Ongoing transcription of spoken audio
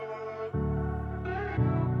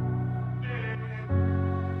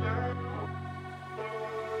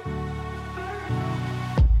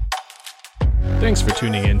Thanks for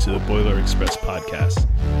tuning in to the Boiler Express podcast.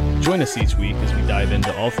 Join us each week as we dive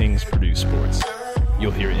into all things Purdue sports. You'll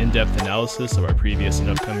hear in-depth analysis of our previous and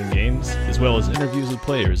upcoming games, as well as interviews with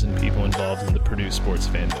players and people involved in the Purdue sports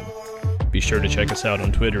fandom. Be sure to check us out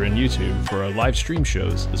on Twitter and YouTube for our live stream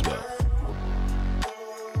shows as well.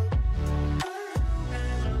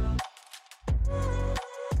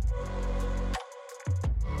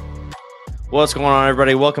 What's going on,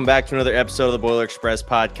 everybody? Welcome back to another episode of the Boiler Express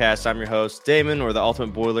podcast. I'm your host, Damon, or the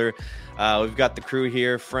Ultimate Boiler. We've got the crew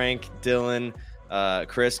here, Frank, Dylan,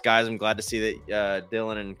 Chris. Guys, I'm glad to see that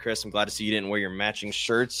Dylan and Chris, I'm glad to see you didn't wear your matching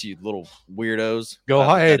shirts, you little weirdos.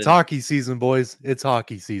 Hey, it's hockey season, boys. It's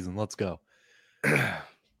hockey season. Let's go.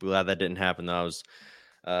 Glad that didn't happen, though. I was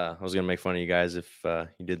going to make fun of you guys if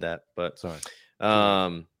you did that, but sorry.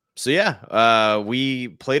 We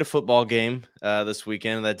played a football game this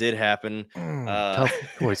weekend. That did happen. Tough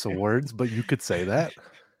choice of words, but you could say that.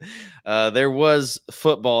 There was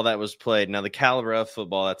football that was played. Now, the caliber of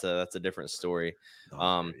football, that's a different story.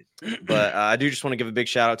 But I do just want to give a big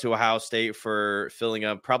shout out to Ohio State for filling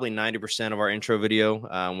up probably 90% of our intro video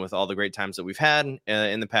with all the great times that we've had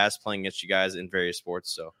in the past playing against you guys in various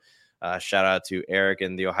sports. So shout out to Eric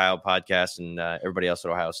and the Ohio podcast and everybody else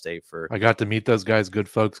at Ohio State I got to meet those guys. Good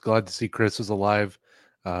folks. Glad to see Chris is alive.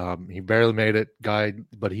 He barely made it,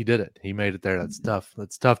 but he did it. He made it there. That's tough.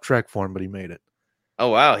 That's tough trek for him, but he made it. Oh,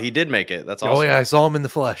 wow. He did make it. That's awesome. Oh, yeah. I saw him in the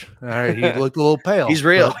flesh. All right. He looked a little pale. He's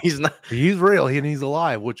real. He's real. And he's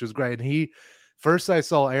alive, which was great. And first I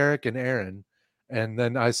saw Eric and Aaron, and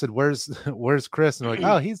then I said, where's Chris? And they're like,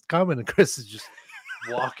 oh, he's coming. And Chris is just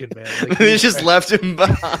walking, man. Like, they just left him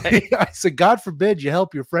behind. I said, God forbid you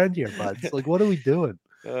help your friend here, bud. It's like, what are we doing?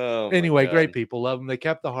 Anyway, great people. Love them. They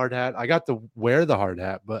kept the hard hat. I got to wear the hard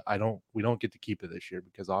hat, but we don't get to keep it this year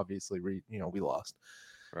because obviously we lost.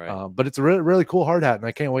 Right. But it's a really, really cool hard hat, and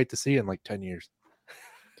I can't wait to see it in like 10 years.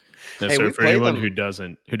 Hey, so for anyone who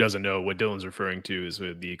doesn't know, what Dylan's referring to is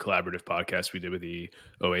with the collaborative podcast we did with the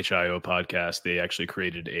OHIO podcast. They actually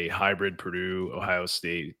created a hybrid Purdue Ohio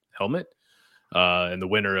State helmet, and the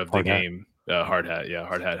winner of the game, hard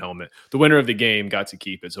hat helmet. The winner of the game got to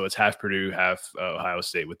keep it, so it's half Purdue, half Ohio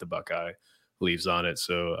State with the Buckeye leaves on it.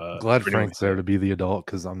 So glad Frank's there to be the adult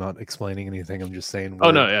because I'm not explaining anything. I'm just saying.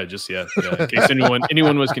 Oh no, yeah, in case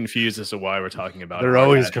anyone was confused as to why we're talking about They're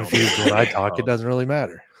always confused when I talk. It doesn't really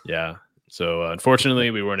matter. Yeah. So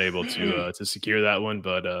unfortunately, we weren't able to secure that one,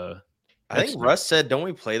 but I think Russ said, don't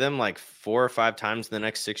we play them like 4 or 5 times in the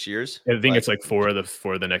next 6 years? I think it's like for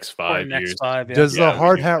the next 5 years. Does the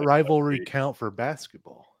hard hat rivalry count for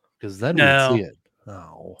basketball? Because then we see it.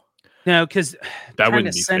 No, because that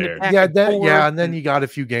wouldn't be fair. And then you got a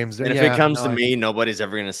few games there. And if it comes to me, nobody's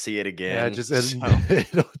ever going to see it again. Yeah,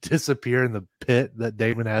 it'll disappear in the pit that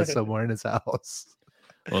Damon has somewhere in his house.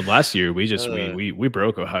 Well, last year we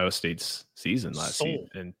broke Ohio State's season season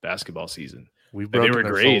in basketball season. They were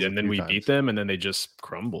great, and then we beat them, and then they just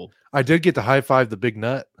crumbled. I did get to high five the big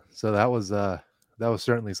nut, so that was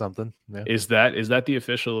certainly something. Yeah. Is that the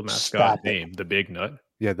official mascot name, the big nut?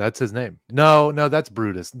 Yeah, that's his name. No, that's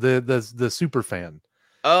Brutus, the super fan.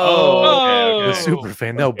 Okay. The super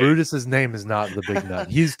fan. No, okay. Brutus's name is not the big nut.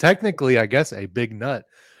 He's technically, I guess, a big nut.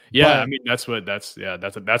 Yeah, I mean that's what I was.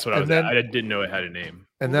 I didn't know it had a name.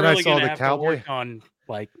 And then I saw the cowboy on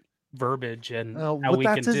like verbiage and how we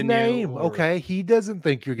that's his name. Okay, he doesn't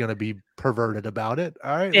think you're going to be perverted about it.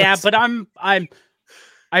 All right. Yeah, but I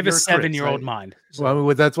have a 7-year-old mind. So. Well, I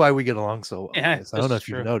mean, that's why we get along so well. Yeah, I don't know if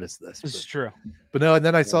you've noticed this. This is true. But no, and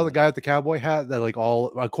then I saw the guy with the cowboy hat that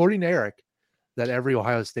according to Eric, that every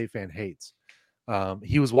Ohio State fan hates.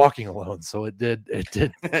 He was walking alone, so it did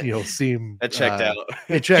seem it checked out.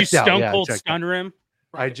 It checked out. Stone cold stun him.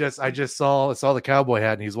 I just saw the cowboy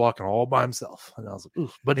hat and he's walking all by himself, and I was like,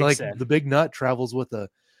 oof. But like the big nut travels with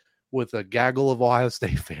a gaggle of Ohio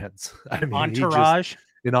State fans. I mean, entourage.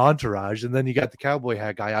 An entourage, and then you got the cowboy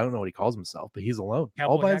hat guy. I don't know what he calls himself, but he's alone,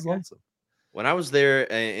 all by his lonesome. When I was there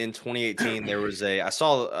in 2018, there was I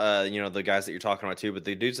saw the guys that you're talking about too, but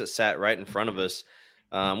the dudes that sat right in front of us.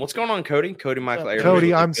 What's going on, Cody? Cody, Michael.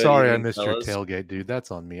 Cody, I'm sorry I missed your tailgate, dude.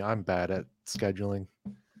 That's on me. I'm bad at scheduling.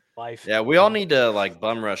 Life. Yeah, we all need to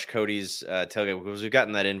bum rush Cody's tailgate because we've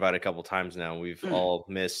gotten that invite a couple times now. We've all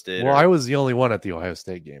missed it. Well, I was the only one at the Ohio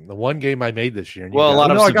State game. The one game I made this year. A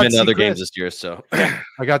lot of us have been to other games this year, so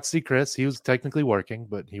I got to see Chris. He was technically working,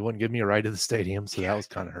 but he wouldn't give me a ride to the stadium, so that was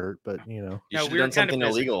kind of hurt. But you should have done something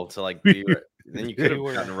illegal to be. Then you could have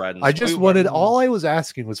gotten a ride. I just wanted. All I was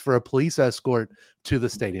asking was for a police escort to the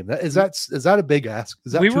stadium. Is that a big ask?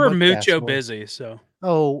 Is that we were mucho busy? So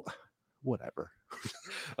whatever.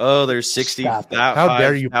 Oh, there's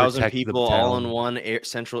 65,000 people all in one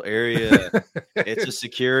central area. It's a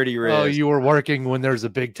security risk. Oh, you were working when there's a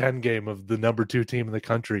Big Ten game of the number 2 team in the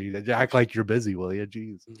country. Act like you're busy, will you?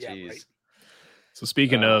 Jeez. Yeah, right. So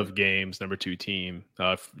speaking of games, number 2 team,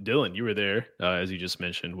 Dylan, you were there, as you just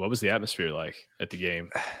mentioned. What was the atmosphere like at the game?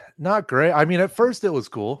 Not great. I mean, at first it was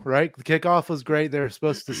cool, right? The kickoff was great. They were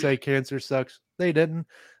supposed to say cancer sucks. They didn't.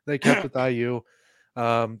 They kept with IU.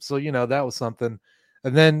 So, that was something.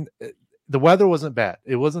 And then the weather wasn't bad.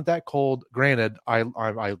 It wasn't that cold. Granted,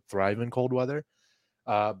 I thrive in cold weather.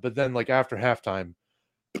 But then, like, after halftime,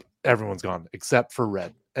 everyone's gone except for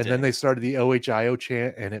Red. And then they started the OHIO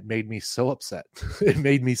chant, and it made me so upset. It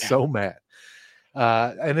made me so mad.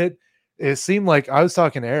 And it seemed like I was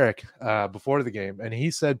talking to Eric before the game, and he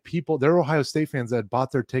said there were Ohio State fans that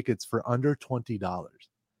bought their tickets for under $20.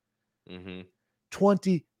 Mm-hmm.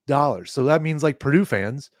 $20. So that means like Purdue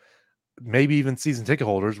fans, maybe even season ticket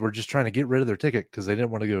holders, were just trying to get rid of their ticket because they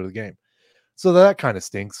didn't want to go to the game. So that kind of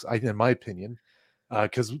stinks, in my opinion,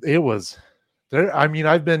 because it was there. I mean,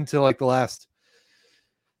 I've been to like the last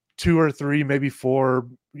 2 or 3, maybe 4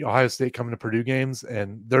 Ohio State coming to Purdue games,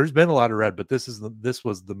 and there's been a lot of red, but this was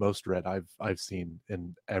the most red I've seen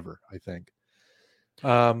in ever, I think.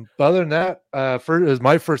 But other than that, it was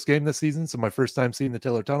my first game this season, so my first time seeing the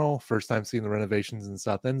Taylor Tunnel, first time seeing the renovations in the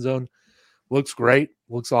South End Zone. Looks great,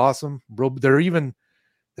 looks awesome. I don't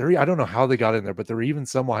know how they got in there, but there were even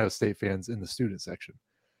some Ohio State fans in the student section.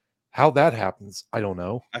 How that happens, I don't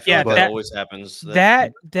know. I feel like that always happens.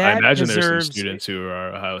 That I imagine there's some students who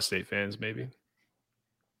are Ohio State fans, maybe.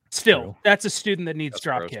 Still, that's a student that needs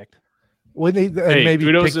drop kicked. When they maybe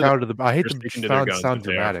kicked out of the. I hate to sound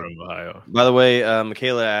dramatic. From Ohio. By the way,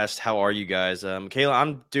 Michaela asked, "How are you guys?" Michaela,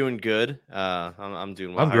 I'm doing good. I'm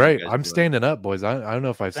doing well. I'm great. I'm standing up, boys. I don't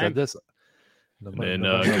know if I've said this. And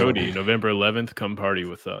Cody, November 11th, come party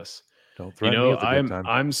with us. Don't threaten me with a good time.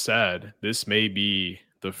 I'm sad. This may be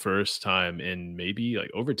the first time in maybe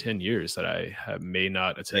like over 10 years that I may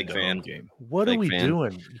not attend a home game. What are we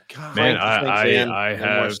doing? God, man, I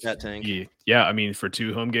have. Yeah, I mean, for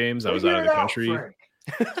 2 home games, I was out of the country.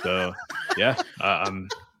 So, yeah,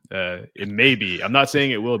 it may be. I'm not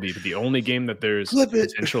saying it will be, but the only game that there's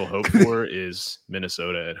potential hope for is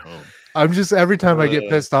Minnesota at home. I'm just, every time I get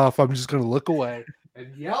pissed off, I'm just going to look away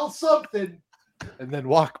and yell something. And then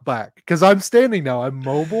walk back because I'm standing now. I'm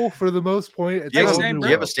mobile for the most point. Do you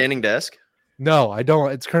have a standing desk? No, I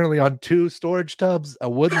don't. It's currently on 2 storage tubs, a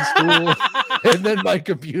wooden stool, and then my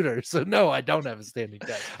computer. So no, I don't have a standing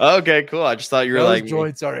desk. Okay, cool. I just thought you were Those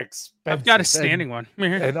joints are expensive. I've got a standing one.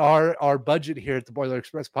 And our budget here at the Boiler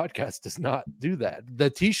Express podcast does not do that. The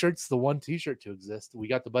t-shirt's the one t-shirt to exist. We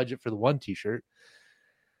got the budget for the one t-shirt.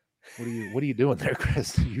 What are you doing there,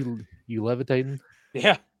 Chris? You levitating?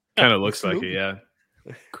 Yeah. Kind of looks like it, yeah.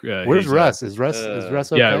 Where's Russ? Is Russ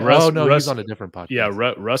okay? Yeah, Russ, he's on a different podcast. Yeah,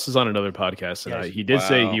 Russ is on another podcast tonight. He did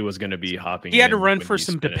say he was going to be hopping. He had to run for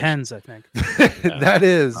some Depends, I think. That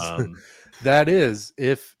is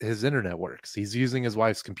if his internet works. He's using his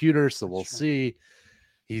wife's computer, so we'll see.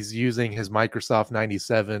 He's using his Microsoft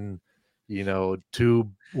 97,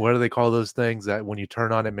 tube. What do they call those things that when you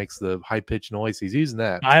turn on it makes the high pitched noise? He's using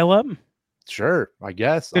that. Dial-up? Sure, I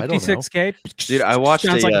guess. 56K. Dude, I watched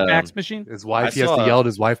sounds like a fax machine. His wife, he has to yell at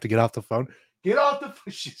his wife to get off the phone. Get off the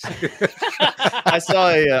phone. I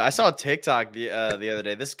saw a TikTok the other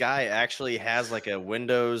day. This guy actually has like a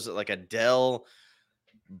Windows, like a Dell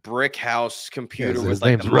brick house computer with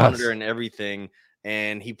like the monitor and everything,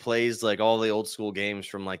 and he plays like all the old school games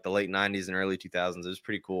from like the late 90s and early 2000s. It was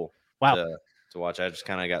pretty cool. Wow. To watch. I just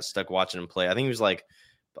kind of got stuck watching him play. I think he was like,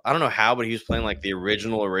 I don't know how, but he was playing like the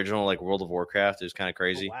original like World of Warcraft. It was kind of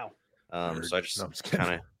crazy. Oh, wow. So I just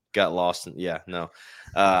kind of got lost.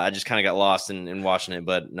 I just kind of got lost in watching it,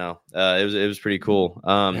 but no, it was pretty cool.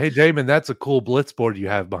 Hey, Jamin, that's a cool blitz board you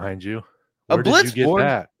have behind you. Where'd you get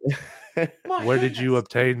that?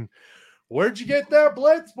 Where'd you get that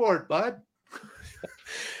blitz board, bud?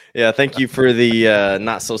 Yeah, thank you for the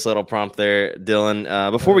not so subtle prompt there,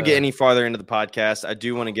 Dylan. Before we get any farther into the podcast, I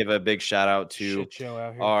do want to give a big shout out to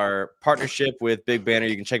our partnership with Big Banner.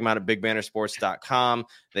 You can check them out at bigbannersports.com.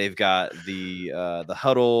 They've got the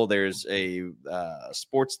huddle. There's a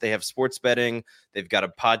sports. They have sports betting. They've got a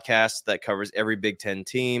podcast that covers every Big Ten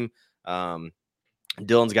team.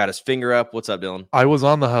 Dylan's got his finger up. What's up, Dylan? I was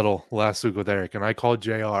on the huddle last week with Eric, and I called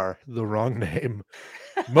JR the wrong name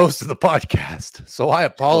most of the podcast. So I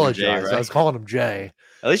apologize. Jay, right? I was calling him Jay.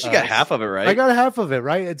 At least you got half of it right. I got half of it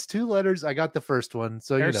right. It's 2 letters. I got the first one.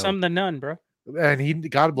 So there's some than none, bro. And he,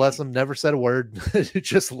 God bless him, never said a word.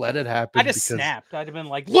 Just let it happen. I just snapped. I'd have been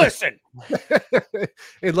like, listen.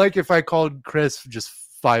 And like if I called Chris just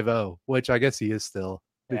 5-0, which I guess he is still.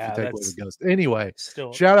 Yeah, if you take away the ghost. Anyway,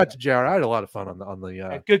 still shout out to JR. I had a lot of fun on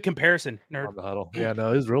the good comparison, nerd. On the huddle. Yeah,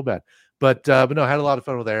 no, it was real bad. But no, I had a lot of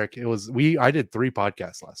fun with Eric. I did 3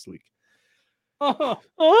 podcasts last week. I'm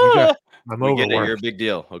overworked. You're a big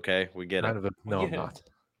deal. Okay, we get it. No, I'm not.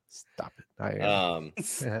 Stop it. I am.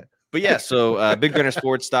 But yeah, so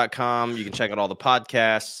BigBrennerSports.com. You can check out all the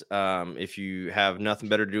podcasts. If you have nothing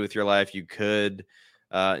better to do with your life, you could,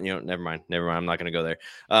 never mind. I'm not going to go there.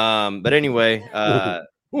 But anyway,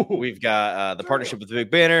 we've got the partnership with the Big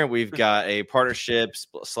Banner. We've got a partnership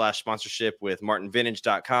 / sponsorship with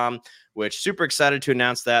MartinVintage.com, which super excited to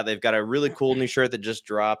announce that they've got a really cool new shirt that just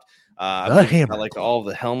dropped. I like all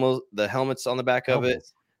the helmets on the back of it.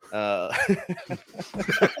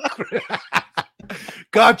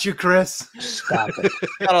 Got you, Chris. Stop it.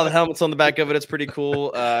 Got all the helmets on the back of it. It's pretty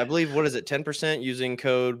cool. I believe, what is it? 10% using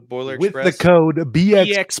code Boiler With Express. the code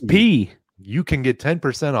BXP. You can get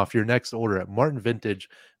 10% off your next order at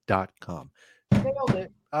martinvintage.com. Nailed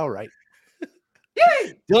it. All right.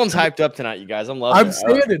 Yay! Dylan's hyped up tonight, you guys. I'm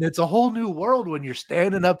standing. It's a whole new world when you're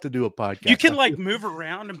standing up to do a podcast. You can like move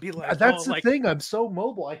around and be like, that's the thing. I'm so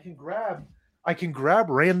mobile. I can grab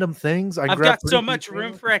random things. I've got so much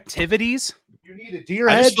room for activities. You need a deer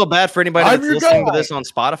head. I just feel bad for anybody that's listening to this on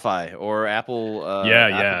Spotify or Apple.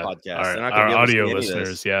 Apple Podcasts. Our audio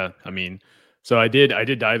listeners. Yeah, I mean, so I did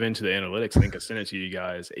dive into the analytics. I think I sent it to you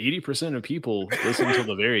guys. 80% of people listen till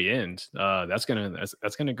the very end. That's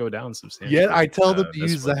gonna go down substantially. Yeah, I tell them to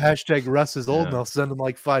use the hashtag Russ is old, and I'll send them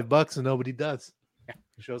like $5, and nobody does. It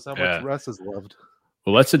shows how much Russ is loved.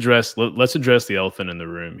 Well, let's address the elephant in the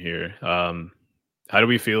room here. How do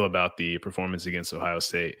we feel about the performance against Ohio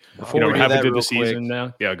State? We're halfway through the season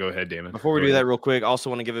now. Yeah, go ahead, Damon. Before we do that real quick, also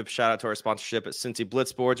want to give a shout out to our sponsorship at Cincy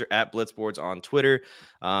Blitzboards or at Blitzboards on Twitter.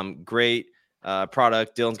 Great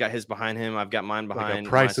product. Dylan's got his behind him. I've got mine behind. Like a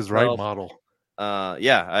Price is Right model.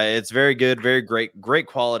 It's very good, very great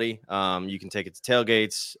quality. You can take it to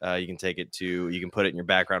tailgates. You can put it in your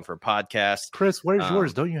background for a podcast. Chris, where's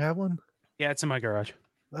yours? Don't you have one? Yeah, it's in my garage.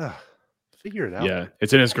 Figure it out. Yeah,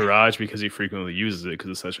 it's in his garage because he frequently uses it because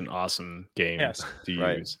it's such an awesome game to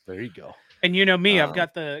use. There you go. And you know me, I've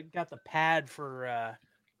got the pad for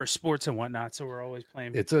sports and whatnot, so we're always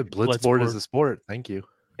playing. It's a Blitzboard is a sport. Thank you.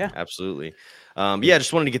 Yeah, absolutely.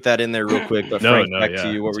 Just wanted to get that in there real quick. But Frank, back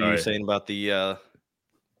to you. What were you saying about the?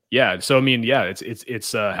 Yeah, so I mean,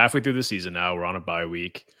 it's halfway through the season now. We're on a bye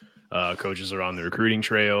week. Coaches are on the recruiting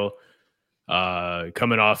trail.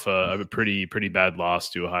 Coming off a pretty bad loss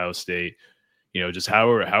to Ohio State. Just how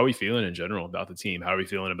are we feeling in general about the team? How are we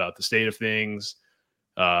feeling about the state of things?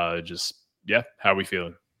 How are we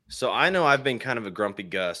feeling? So I know I've been kind of a grumpy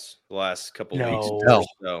Gus the last couple weeks.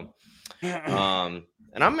 So,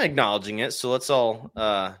 and I'm acknowledging it. So let's all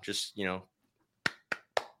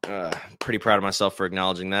pretty proud of myself for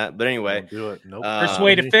acknowledging that. But anyway, do it. Nope. First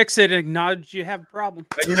way to fix it, acknowledge you have a problem.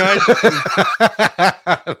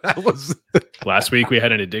 That was last week. We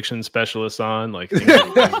had an addiction specialist on. Like things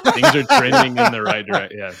are trending in the right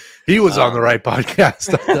direction. Yeah, he was on the right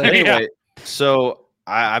podcast. Anyway, so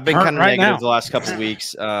I've been kind of negative the last couple of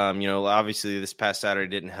weeks. Obviously this past Saturday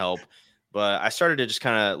didn't help, but I started to just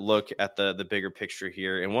kind of look at the bigger picture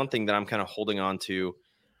here. And one thing that I'm kind of holding on to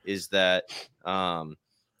is that,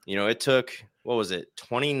 it took,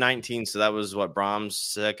 2019. So that was Brahms'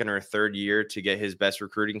 second or third year to get his best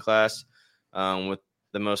recruiting class, with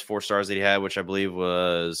the most 4 stars that he had, which I believe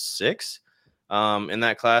was 6 in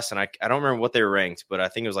that class. And I don't remember what they were ranked, but I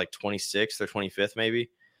think it was like 26th or 25th maybe.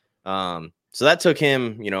 So that took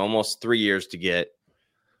him, almost 3 years to get.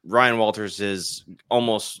 Ryan Walters has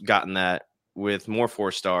almost gotten that with more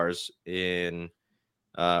 4 stars or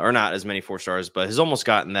not as many 4 stars, but has almost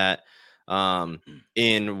gotten that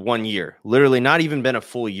in 1 year. Literally not even been a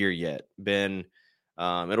full year yet.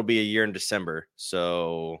 It'll be a year in December.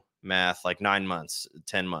 So math, like 9 months,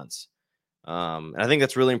 10 months. And I think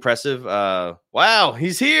that's really impressive. Wow,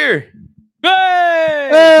 he's here. Hey!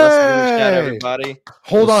 Everybody.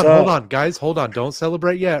 Hold on, guys. Hold on. Don't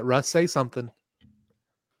celebrate yet. Russ, say something.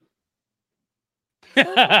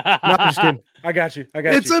 No, I'm just kidding. I got you.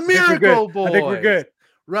 It's a miracle, boy. I think we're good.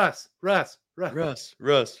 Russ. Hey,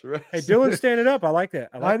 Dylan's standing up. I like that.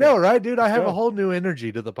 I know, right, dude? I have a whole new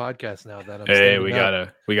energy to the podcast now. That I'm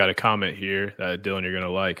we got a comment here that Dylan you're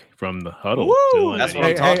gonna like from the huddle. Dylan, that's what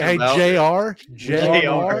I'm talking about.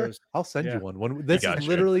 JR. I'll send you one. This is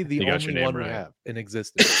literally the only one we have in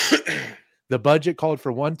existence. The budget called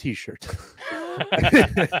for 1 T-shirt.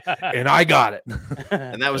 and I got it.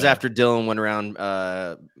 And that was after Dylan went around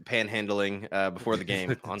panhandling before the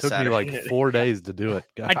game on Saturday. It took me like 4 days to do it.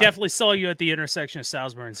 God. I definitely saw you at the intersection of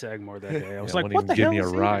Salisbury and Sagamore that day. I was like, "What the hell?" Give me a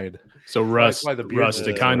ride. So Russ,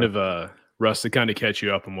 to kind of catch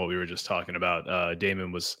you up on what we were just talking about.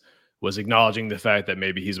 Damon was acknowledging the fact that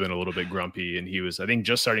maybe he's been a little bit grumpy, and he was, I think,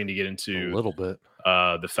 just starting to get into a little bit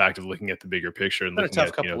the fact of looking at the bigger picture and looking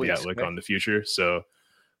at the outlook on the future. So,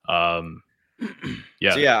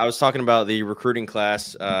 yeah. So I was talking about the recruiting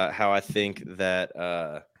class. How I think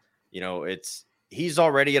that he's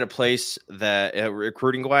already at a place that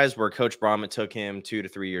recruiting wise where Coach Brahma took him 2 to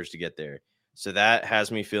 3 years to get there. So that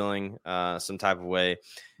has me feeling some type of way.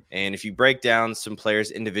 And if you break down some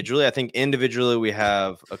players individually, I think individually we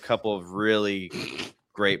have a couple of really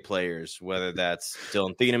great players, whether that's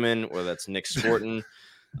Dylan Thieneman or that's Nick Sporton.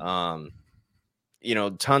 Tons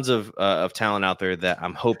of talent out there that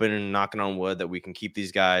I'm hoping and knocking on wood that we can keep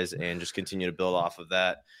these guys and just continue to build off of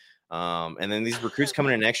that. And then these recruits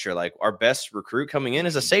coming in next year, like our best recruit coming in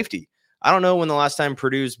is a safety. I don't know when the last time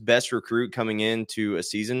Purdue's best recruit coming into a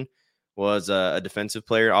season was a defensive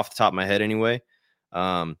player off the top of my head anyway.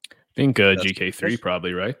 I think GK3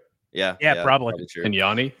 probably, right? Yeah, probably. True. And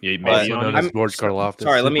Yanni, George Karloftis.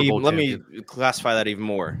 Sorry, let me classify that even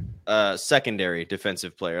more. Secondary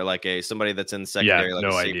defensive player, like somebody that's in the secondary, like no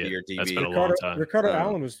a safety idea. or DB. That's been a long time. Ricardo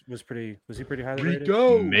Allen was pretty highly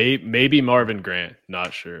rated? Maybe Marvin Grant,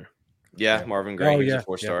 not sure. Yeah, Marvin Grant, he's a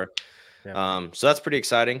 4-star. Yeah. So that's pretty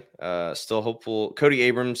exciting. Still hopeful. Cody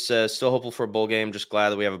Abrams says still hopeful for a bowl game. Just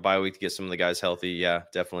glad that we have a bye week to get some of the guys healthy. Yeah,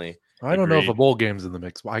 definitely. I don't know if a bowl game's in the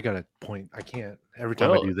mix. I got a point. I can't. Every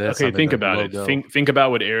time I do this. Okay, think about it. Think about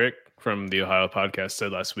what Eric from the Ohio podcast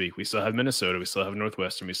said last week. We still have Minnesota. We still have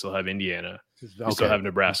Northwestern. We still have Indiana. We still have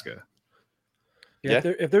Nebraska. Yeah.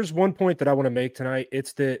 If there's one point that I want to make tonight,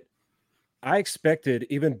 it's that I expected,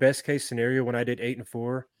 even best case scenario, when I did 8-4,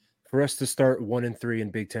 for us to start 1-3 in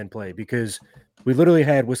Big Ten play, because we literally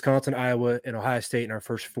had Wisconsin, Iowa, and Ohio State in our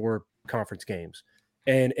first 4 conference games.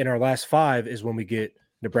 And in our last 5 is when we get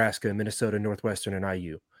Nebraska, Minnesota, Northwestern, and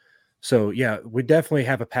IU. So, yeah, we definitely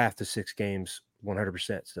have a path to 6 games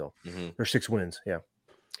 100% still, or 6 wins. Yeah.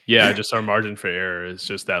 Yeah, just our margin for error is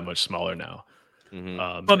just that much smaller now.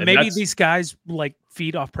 But maybe these guys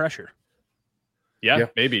feed off pressure. Yeah,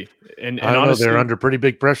 maybe. And I honestly, know they're under pretty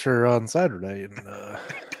big pressure on Saturday. And,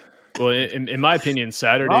 well, in my opinion,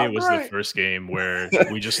 Saturday was the first game where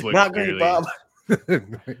we just looked not really. Bob.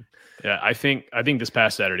 Yeah, I think this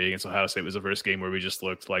past Saturday against Ohio State was the first game where we just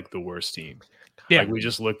looked like the worst team. Yeah, we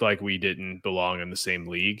just looked like we didn't belong in the same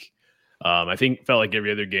league. I think felt like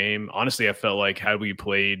every other game. Honestly, I felt like had we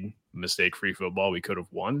played mistake-free football, we could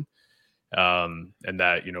have won. And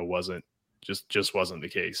that wasn't the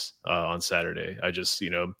case on Saturday. I just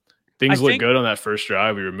things looked good on that first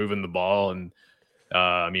drive. We were moving the ball, and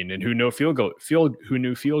and who knew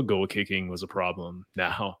field goal kicking was a problem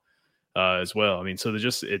now. As well. So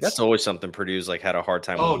that's always something Purdue's had a hard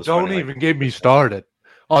time with. Oh, don't even get me started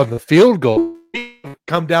on the field goal.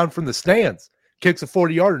 Come down from the stands, kicks a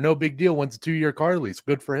 40-yarder, no big deal. Wins a 2-year car lease,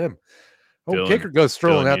 good for him. Kicker goes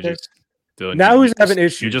strolling out there. Now he's having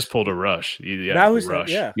issues. You just pulled a rush. You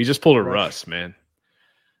just pulled a rush, man.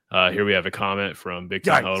 Here we have a comment from Big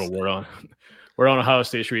Time Huddle. We're on Ohio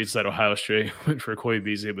State streets that Ohio State went for Coy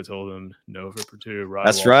Beasley, but told him no for Purdue.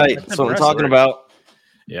 That's right. That's what I'm talking about.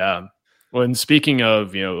 Yeah. Well, and speaking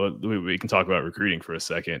of, we can talk about recruiting for a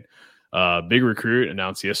second. Big recruit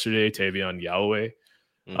announced yesterday, Tavion Galloway.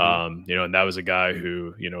 And that was a guy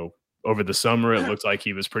who, over the summer, it looked like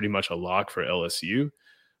he was pretty much a lock for LSU.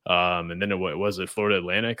 And then was it Florida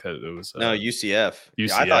Atlantic? It was UCF.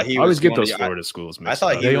 UCF. I thought he was. I always get those Florida schools mixed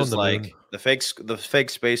up. I thought he was the fake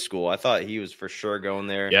space school. I thought he was for sure going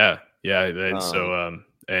there. Yeah. So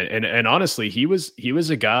and honestly, he was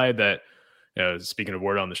a guy that. Speaking of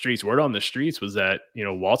word on the streets was that,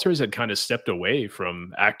 Walters had kind of stepped away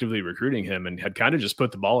from actively recruiting him and had kind of just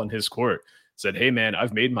put the ball in his court, said, "Hey man,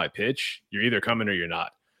 I've made my pitch. You're either coming or you're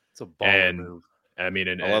not." It's a baller move. I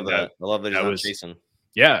love that. I love that he's not chasing.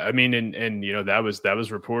 Yeah. That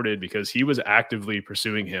was reported because he was actively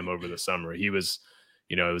pursuing him over the summer. He was,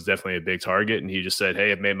 it was definitely a big target, and he just said,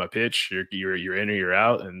 "Hey, I've made my pitch. You're in or you're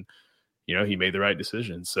out." And, he made the right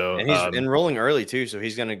decision. So, and he's enrolling early too. So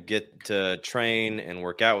he's going to get to train and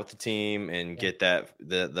work out with the team and get that,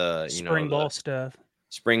 the spring ball stuff,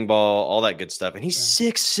 spring ball, all that good stuff. And he's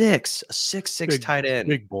 6'6", a 6'6" tight end.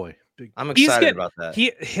 Big boy. I'm excited about that.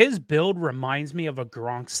 His build reminds me of a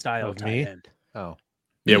Gronk style tight end. Oh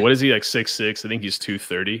yeah. What is he, like 6'6"? I think he's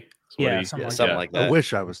 230. Something like that. I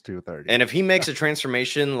wish I was 230. And if he makes a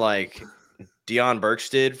transformation like Deion Burks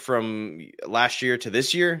did from last year to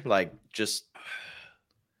this year, like just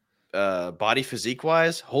body physique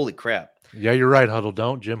wise, holy crap. Yeah, you're right, Huddle.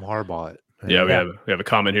 Don't Jim Harbaugh it. Yeah, we have a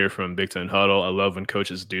comment here from Big Ten Huddle. I love when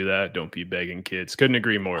coaches do that. Don't be begging kids. Couldn't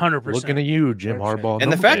agree more. 100%. Looking at you, Jim Harbaugh.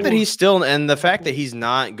 And the fact that he's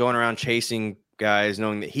not going around chasing guys,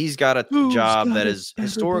 knowing that he's got a job that is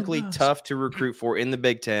historically tough to recruit for in the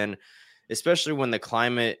Big Ten, especially when the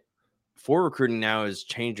climate for recruiting now is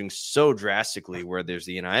changing so drastically, where there's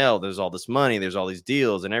the NIL, there's all this money, there's all these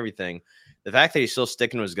deals and everything. The fact that he's still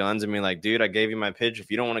sticking to his guns and being like, dude, I gave you my pitch. If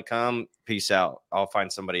you don't want to come, peace out. I'll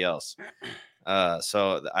find somebody else.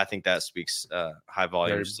 So I think that speaks high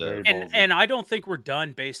volumes. And I don't think we're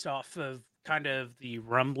done based off of kind of the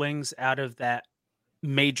rumblings out of that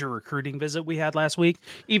major recruiting visit we had last week.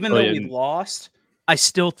 Even though we lost, I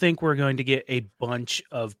still think we're going to get a bunch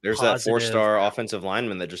of that 4-star offensive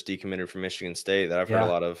lineman that just decommitted from Michigan State that I've heard a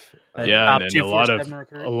lot of. And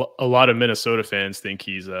a lot of Minnesota fans think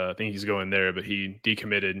he's going there, but he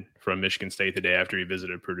decommitted from Michigan State the day after he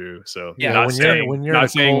visited Purdue. So not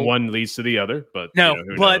saying one leads to the other, but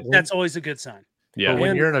that's always a good sign. Yeah,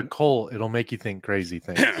 when you're in a cult, it'll make you think crazy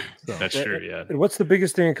things. So. That's true. Yeah. And what's the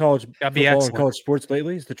biggest thing in college football and college sports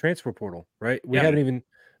lately? Is the transfer portal, right? We haven't even.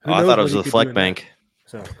 I thought it was the Fleck Bank.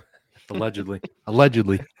 So allegedly.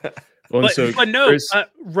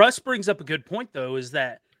 Russ brings up a good point though.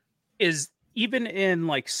 Is even in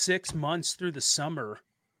like 6 months through the summer,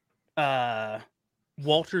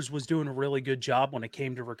 Walters was doing a really good job when it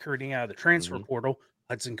came to recruiting out of the transfer portal.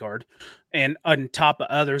 Hudson Card, and on top of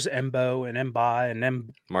others, Embo and Mbai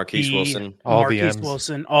and Marquise Wilson,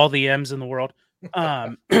 all the M's in the world.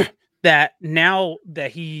 That now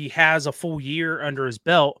that he has a full year under his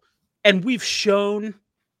belt, and we've shown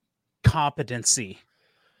competency.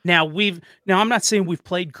 Now I'm not saying we've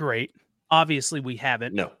played great. Obviously, we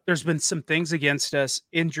haven't. No, there's been some things against us: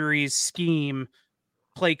 injuries, scheme,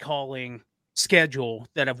 play calling, schedule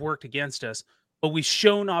that have worked against us. But we've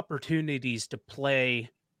shown opportunities to play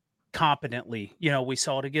competently. You know, we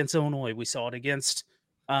saw it against Illinois. We saw it against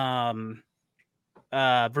Virginia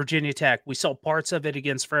Tech. We saw parts of it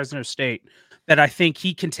against Fresno State. That I think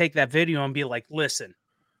he can take that video and be like, listen,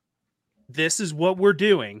 this is what we're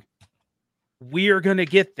doing. We are going to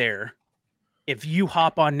get there. If you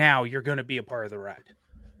hop on now, you're going to be a part of the ride.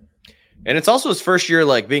 And it's also his first year,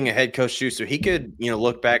 like being a head coach too. So he could,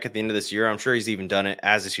 look back at the end of this year. I'm sure he's even done it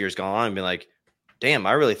as this year's gone on and be like, damn,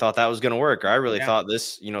 I really thought that was going to work. Or I really thought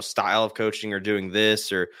this, style of coaching or doing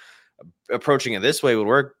this or approaching it this way would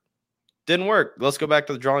work. Didn't work. Let's go back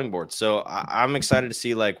to the drawing board. So I'm excited to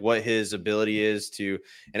see like what his ability is to,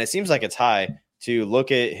 and it seems like it's high, to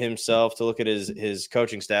look at himself, to look at his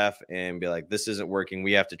coaching staff and be like, this isn't working.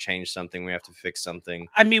 We have to change something. We have to fix something.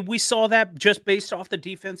 I mean, we saw that just based off the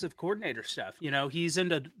defensive coordinator stuff. He's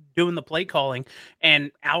into doing the play calling,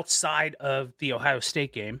 and outside of the Ohio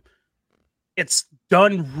State game, it's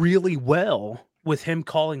done really well with him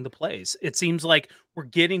calling the plays. It seems like we're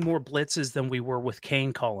getting more blitzes than we were with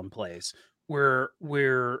Kane calling plays.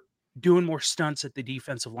 We're doing more stunts at the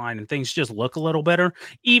defensive line, and things just look a little better.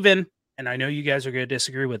 Even, and I know you guys are going to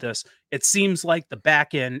disagree with this, it seems like the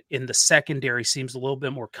back end in the secondary seems a little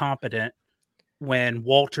bit more competent when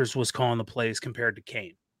Walters was calling the plays compared to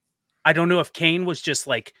Kane. I don't know if Kane was just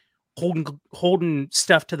like holding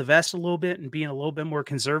stuff to the vest a little bit and being a little bit more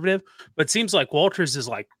conservative, but it seems like Walters is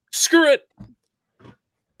like, screw it.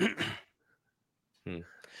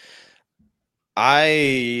 I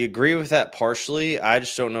agree with that partially. I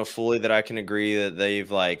just don't know fully that I can agree that they've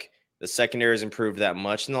the secondary has improved that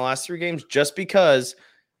much in the last 3 games, just because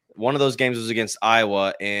one of those games was against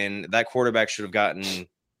Iowa and that quarterback should have gotten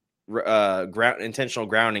intentional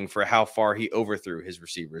grounding for how far he overthrew his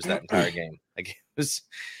receivers that entire game. Like it was,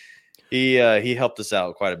 he helped us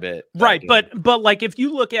out quite a bit. Right. But like, if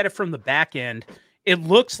you look at it from the back end, it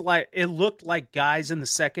looked like guys in the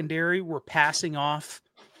secondary were passing off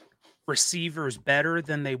receivers better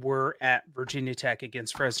than they were at Virginia Tech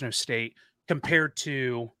against Fresno State compared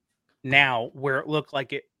to now, where it looked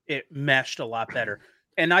like it meshed a lot better.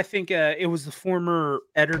 And I think it was the former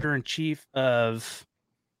editor-in-chief of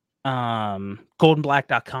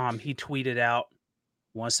goldenblack.com. He tweeted out,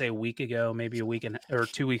 I want to say a week ago, maybe a week or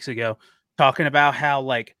 2 weeks ago, talking about how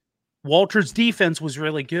like Walter's defense was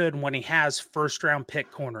really good when he has first-round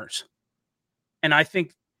pick corners. And I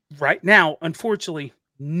think right now, unfortunately,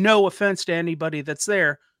 no offense to anybody that's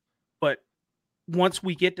there, but once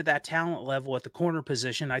we get to that talent level at the corner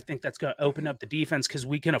position, I think that's going to open up the defense because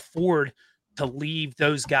we can afford to leave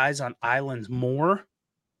those guys on islands more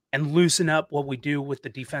and loosen up what we do with the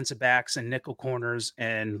defensive backs and nickel corners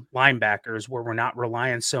and linebackers, where we're not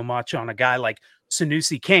relying so much on a guy like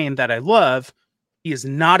Sanusi Kane that I love. He is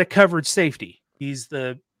not a coverage safety. He's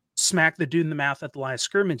the smack the dude in the mouth at the line of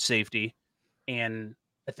scrimmage safety, and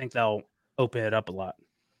I think that'll open it up a lot.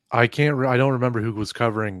 I don't remember who was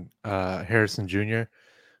covering Harrison Jr.,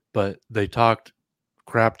 but they talked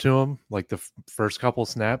crap to him like the first couple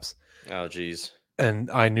snaps. Oh, geez.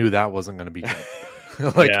 And I knew that wasn't going to be good.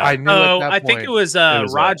 I knew. I think it was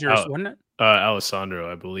Rogers, wasn't it?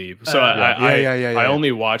 Alessandro, I believe. So I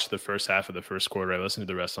only watched the first half of the first quarter. I listened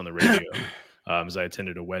to the rest on the radio as I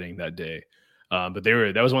attended a wedding that day. But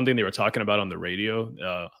that was one thing they were talking about on the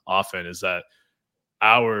radio often, is that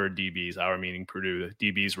our DBs, meaning Purdue,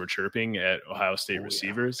 DBs were chirping at Ohio State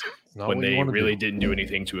receivers when they really didn't do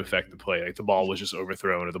anything to affect the play. Like the ball was just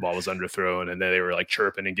overthrown or the ball was underthrown, and then they were like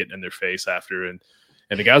chirping and getting in their face after. And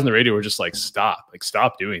the guys on the radio were just like, stop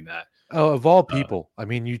doing that. Oh, of all people. I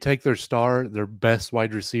mean, you take their best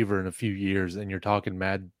wide receiver in a few years and you're talking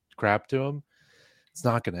mad crap to him. It's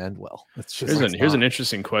not going to end well. It's just here's an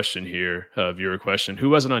interesting question here, viewer question. Who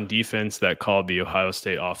was it on defense that called the Ohio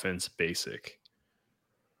State offense basic?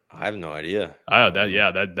 I have no idea.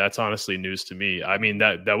 That's honestly news to me. I mean,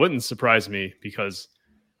 that wouldn't surprise me because,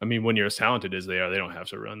 I mean, when you're as talented as they are, they don't have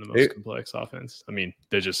to run the most complex offense. I mean,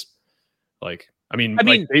 they're just like,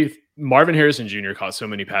 Marvin Harrison Jr. caught so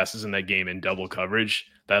many passes in that game in double coverage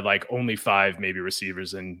that like only 5 maybe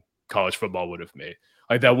receivers in college football would have made.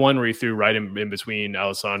 Like that one where he threw right in between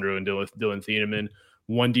Alessandro and Dylan Thieneman.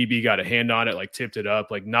 One DB got a hand on it, like tipped it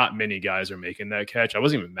up. Like not many guys are making that catch. I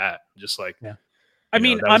wasn't even mad. Just like, yeah. I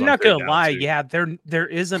mean, I'm not going to lie. Too. Yeah, there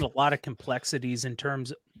isn't a lot of complexities in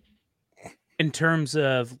terms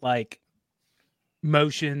of like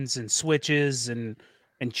motions and switches and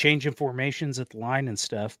changing formations at the line and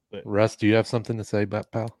stuff. But Russ, do you have something to say about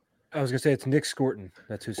pal? I was going to say it's Nick Scorton.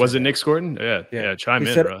 That's who. Was it Nick Scorton? Yeah. Chime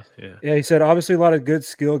in, Russ. Yeah. He said obviously a lot of good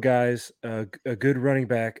skill guys, a good running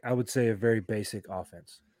back. I would say a very basic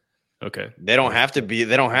offense. Okay. They don't have to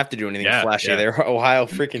do anything flashy. Yeah. They're Ohio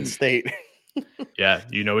freaking State. Yeah,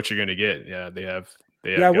 you know what you're going to get. Yeah, they have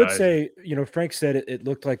I would say, Frank said it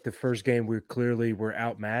looked like the first game we clearly were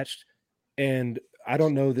outmatched, and I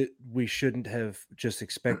don't know that we shouldn't have just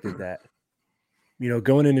expected that.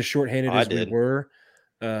 Going into shorthanded as we were,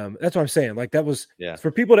 that's what I'm saying. Like that was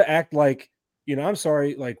for people to act like, I'm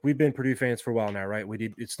sorry, like we've been Purdue fans for a while now, right?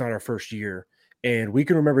 It's not our first year, and we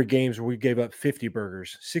can remember games where we gave up 50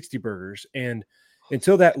 burgers, 60 burgers, and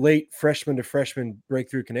until that late freshman to freshman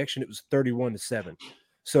breakthrough connection, it was 31-7.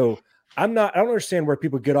 So I don't understand where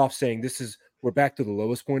people get off saying we're back to the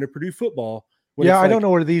lowest point of Purdue football. I don't know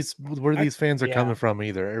where these fans are coming from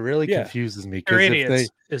either. It really confuses me. They're idiots,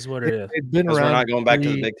 is what it is. We're not going back to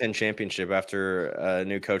the Big Ten championship after a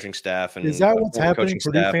new coaching staff. And is that what's happening?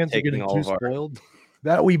 Purdue fans are getting too spoiled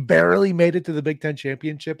that we barely made it to the Big Ten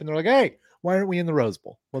championship, and they're like, "Hey, why aren't we in the Rose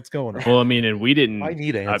Bowl? What's going on?" Well, I mean, and we didn't. I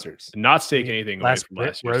need answers. Not to take anything away from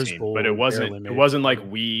last year's team, but it wasn't like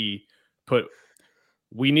we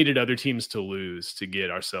needed other teams to lose to get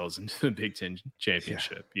ourselves into the Big Ten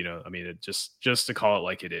championship. I mean, it just to call it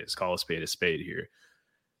like it is, call a spade here.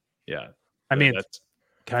 Yeah, I mean, that's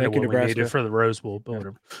kind of what we needed for the Rose Bowl,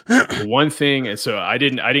 but whatever. One thing, and so I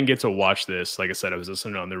didn't get to watch this. Like I said, I was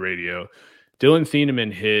listening on the radio. Dylan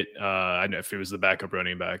Thieneman hit, I don't know if it was the backup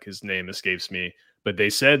running back. His name escapes me. But they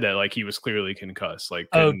said that, like, he was clearly concussed. Like,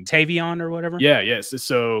 Tavion or whatever? Yeah, yes.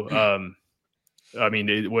 So, I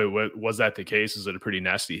mean, was that the case? Is it a pretty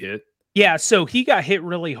nasty hit? Yeah, so he got hit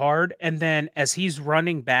really hard. And then as he's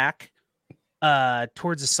running back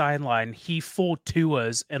towards the sideline, he full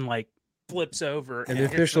Tuas and, like, flips over. And the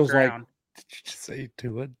official's like, did you just say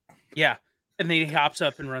Tua? Yeah. And then he hops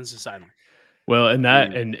up and runs the sideline. Well, and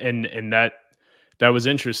that and that was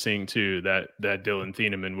interesting too, that Dylan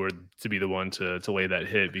Thieneman were to be the one to lay that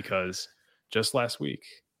hit, because just last week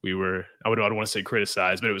I don't want to say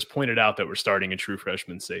criticized, but it was pointed out that we're starting a true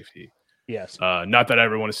freshman safety. Yes. Not that I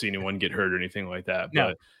ever want to see anyone get hurt or anything like that,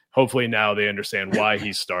 but hopefully now they understand why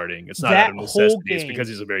he's starting. It's not out of necessity. It's because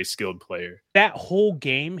he's a very skilled player. That whole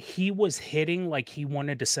game, he was hitting like he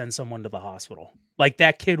wanted to send someone to the hospital. Like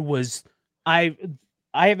that kid was, I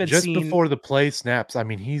haven't seen before the play snaps. I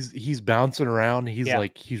mean, he's bouncing around.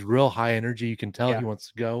 He's real high energy. You can tell he wants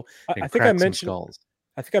to go. I think I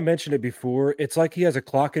mentioned it before. It's like he has a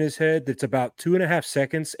clock in his head that's about 2.5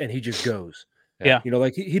 seconds, and he just goes. Yeah.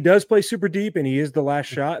 Like he does play super deep, and he is the last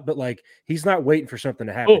shot, but like he's not waiting for something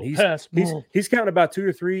to happen. He's counting about 2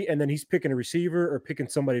 or 3, and then he's picking a receiver or picking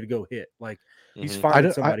somebody to go hit. Like he's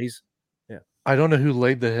finding somebody. I don't know who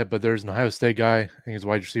laid the hit, but there's an Ohio State guy. I think he's a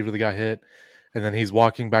wide receiver that got hit. and then he's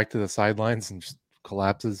walking back to the sidelines and just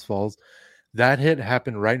collapses, falls. That hit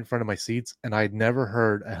happened right in front of my seats, and I'd never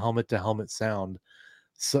heard a helmet-to-helmet sound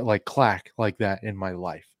like clack like that in my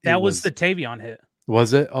life. That was the Tavion hit.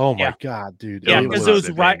 Was it? Oh my God, dude! Yeah, because it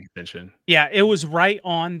was right. Yeah, it was right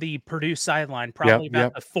on the Purdue sideline, probably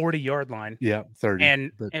about the 40-yard line. Yeah, 30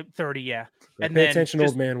 and 30. Yeah, and pay attention,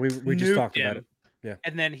 old man. We just talked about it. Yeah,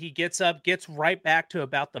 and then he gets up, gets right back to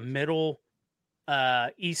about the middle,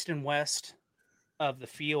 east and west of the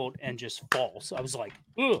field, and just falls. I was like,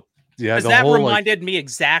 ugh. Yeah, because that reminded me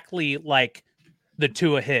exactly like the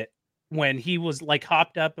Tua hit when he was like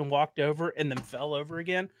hopped up and walked over and then fell over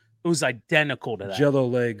again. It was identical to that. Jello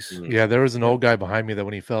legs. Yeah, there was an old guy behind me that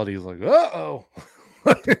when he fell, he was like, "Uh-oh."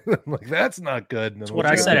 Like, that's not good. That's what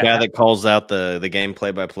I said. The guy that calls out the game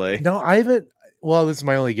play-by-play. No, I haven't. Well, this is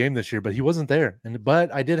my only game this year, but he wasn't there.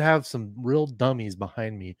 But I did have some real dummies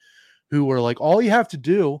behind me who were like, all you have to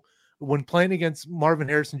do when playing against Marvin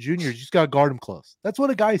Harrison Jr. you just got to guard him close. That's what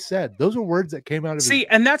a guy said. Those are words that came out of his...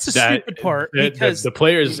 and that's the stupid part because the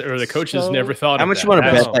players or the coaches never thought how of much that. you want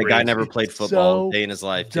to bet that guy never played football a day in his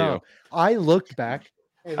life dumb. too. I looked back.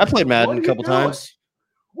 I played Madden a couple times.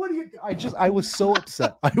 What do you? I was so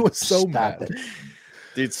upset. I was so mad.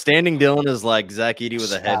 Dude, standing Dylan is like Zach Edey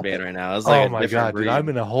with a headband right now. It's like oh my God, dude! I'm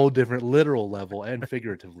in a whole different literal level and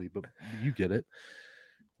figuratively, but you get it.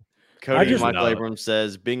 Cody Michael Abrams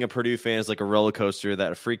says being a Purdue fan is like a roller coaster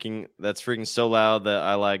that's freaking so loud that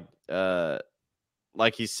I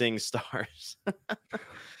like he sings stars.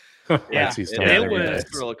 Yeah, it was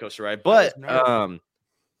a roller coaster ride. But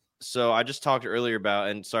so I just talked earlier about,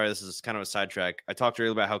 and sorry, this is kind of a sidetrack. I talked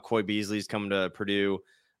earlier about how Coy Beasley's coming to Purdue,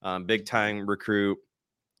 big time recruit,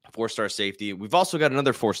 4-star safety. We've also got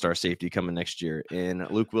another 4-star safety coming next year in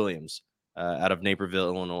Luke Williams out of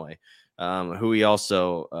Naperville, Illinois. Who he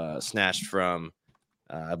also snatched from,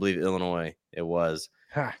 I believe, Illinois it was.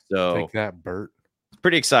 So take that, Bert. It's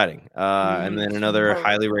pretty exciting. And then another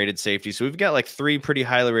highly rated safety. So we've got like 3 pretty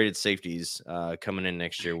highly rated safeties coming in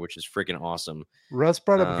next year, which is freaking awesome. Russ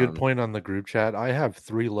brought up a good point on the group chat. I have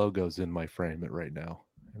 3 logos in my frame right now.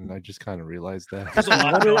 And I just kind of realized that. There's a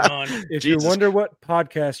lot going on. If you wonder what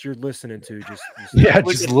podcast you're listening to,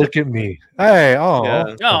 just look at me. Hey,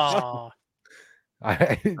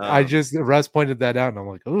 I just Russ pointed that out, and I'm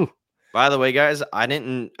like, ooh. By the way, guys, I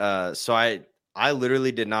didn't. So I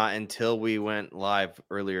literally did not until we went live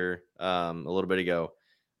earlier, a little bit ago.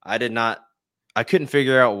 I couldn't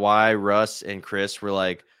figure out why Russ and Chris were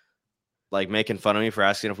like making fun of me for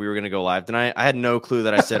asking if we were going to go live tonight. I had no clue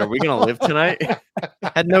that I said, "Are we going to live tonight?"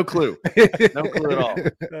 I had no clue at all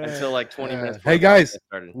until like 20 minutes. Hey guys,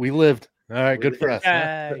 we lived. All right, good for us.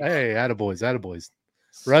 Hey, attaboys.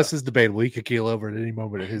 Russ is debatable. He could keel over at any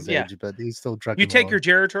moment at his age, but he's still trucking. You take your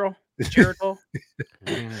Geritol?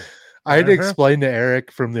 I had to explain to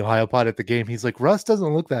Eric from the Ohio Pod at the game. He's like, Russ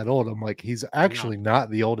doesn't look that old. I'm like, he's actually not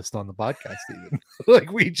the oldest on the podcast even.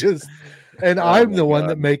 Like we just, and I'm the one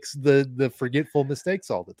that makes the forgetful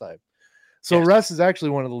mistakes all the time. So Russ is actually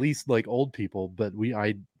one of the least like old people, but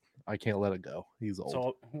I can't let it go. He's old.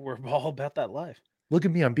 So we're all about that life. Look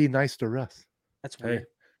at me. I'm being nice to Russ. That's weird.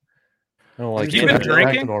 I don't like you been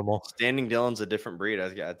drinking? Normal. Standing Dylan's a different breed.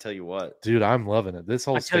 I tell you what, dude, I'm loving it. This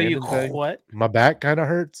whole standing thing. What? My back kind of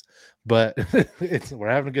hurts, but we're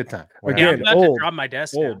having a good time. Again, I'm about to drop my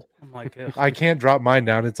desk down. I'm like, I can't drop mine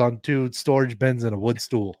down. It's on 2 storage bins and a wood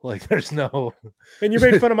stool. Like there's no. And you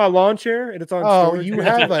made fun of my lawn chair, and it's on. Oh, storage. You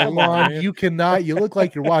have a lawn. You cannot. You look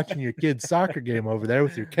like you're watching your kid's soccer game over there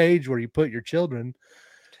with your cage where you put your children.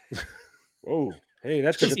 Whoa, hey,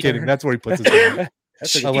 that's just kidding. That's where he puts his.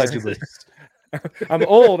 That's allegedly. I'm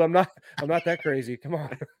old. I'm not that crazy. Come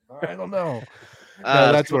on. I don't know.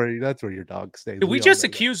 No, that's where your dog stays. Did we just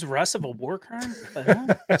accuse Russ of a war crime?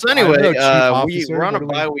 So anyway, we're on a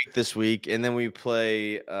bye week this week, and then we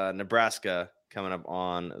play Nebraska coming up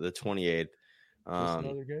on the 28th.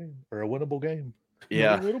 Another game or a winnable game.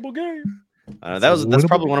 Yeah, winnable game. That's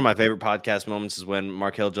probably one of my favorite podcast moments is when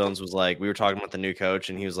Markel Jones was like, we were talking about the new coach,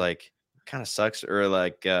 and he was like, kind of sucks, or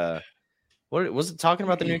like. What was it talking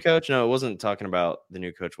about the new coach? No, it wasn't talking about the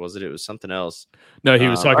new coach, was it? It was something else. No, he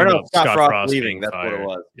was talking about Scott Frost leaving. That's fired. what it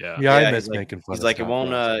was. Yeah, I miss making fun. He's like, it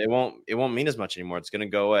won't mean as much anymore. It's gonna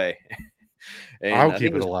go away. I'll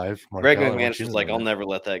keep it alive. Greg McManus was like, I'll never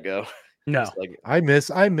let that go. No, like, I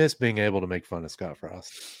miss being able to make fun of Scott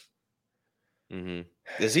Frost. Mm-hmm.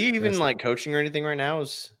 Is he even like coaching or anything right now?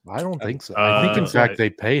 I don't think so. I think in fact they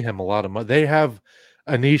pay him a lot of money. They have.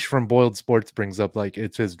 Anish from Boiled Sports brings up like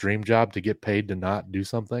it's his dream job to get paid to not do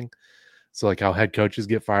something. So like how head coaches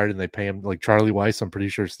get fired and they pay him, like Charlie Weiss, I'm pretty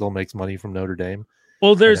sure still makes money from Notre Dame.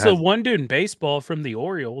 Well, there's the one dude in baseball from the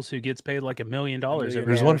Orioles who gets paid like $1 million.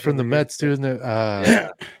 There's one from the Mets too, isn't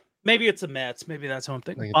there? Maybe it's the Mets. Maybe that's what I'm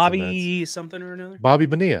thinking. Bobby something or another. Bobby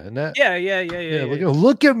Bonilla, isn't that? Yeah.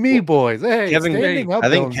 Look at me, boys. Hey, I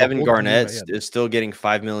think Kevin Garnett is still getting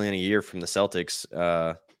 $5 million a year from the Celtics,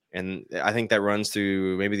 and I think that runs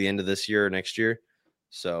through maybe the end of this year or next year.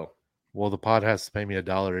 So, well, the pod has to pay me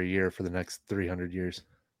 $1 a year for the next 300 years.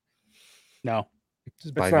 No,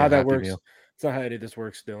 that's not how that works. It's not how any of this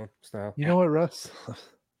works, Dylan. It's not. You know what, Russ?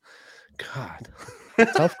 God.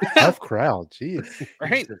 tough crowd. Jeez.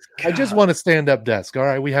 Right. I just want a stand-up desk. All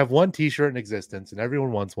right. We have one t-shirt in existence and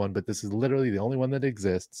everyone wants one, but this is literally the only one that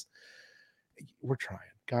exists. We're trying,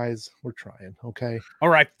 guys. We're trying. Okay. All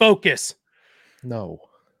right. Focus. No.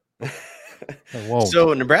 I won't.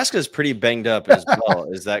 So Nebraska is pretty banged up as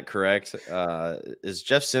well. Is that correct? Is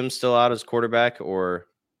Jeff Sims still out as quarterback, or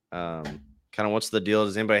kind of what's the deal?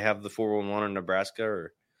 Does anybody have the 411 in Nebraska,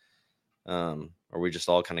 or are we just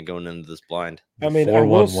all kind of going into this blind? I mean, I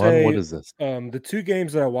will say, what is this? The two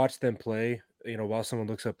games that I watched them play, while someone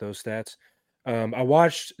looks up those stats, I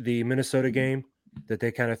watched the Minnesota game that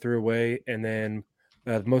they kind of threw away, and then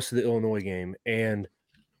most of the Illinois game, and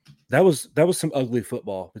that was some ugly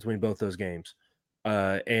football between both those games.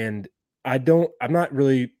 And I'm not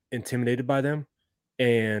really intimidated by them,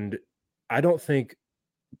 and I don't think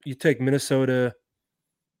you take Minnesota,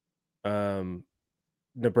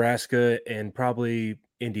 Nebraska, and probably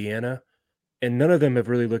Indiana, and none of them have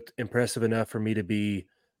really looked impressive enough for me to be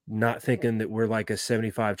not thinking that we're like a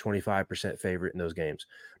 75-25% favorite in those games.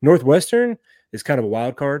 Northwestern is kind of a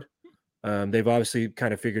wild card. They've obviously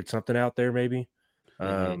kind of figured something out there, maybe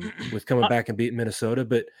with coming back and beating Minnesota,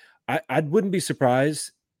 but I wouldn't be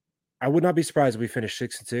surprised. I would not be surprised if we finish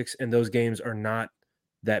 6-6, and those games are not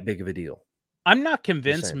that big of a deal. I'm not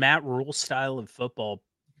convinced Matt Rule's style of football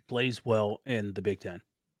plays well in the Big Ten.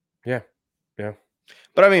 Yeah.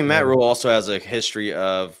 But I mean, Matt Rule also has a history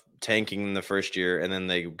of tanking in the first year, and then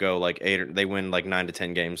they go like 8. They win like 9 to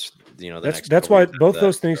 10 games. That's why both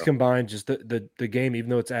those things combined. Just the game, even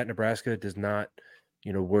though it's at Nebraska, does not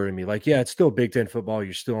worry me. Like, yeah, it's still Big Ten football.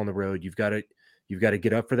 You're still on the road. You've got to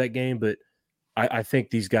get up for that game. But I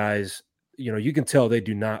think these guys, you can tell they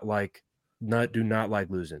do not like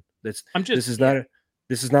losing. This is not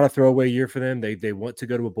a throwaway year for them. They want to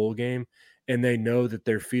go to a bowl game, and they know that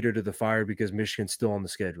their feet are to the fire because Michigan's still on the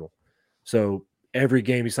schedule. So every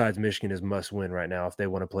game besides Michigan is must win right now if they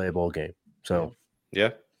want to play a bowl game. So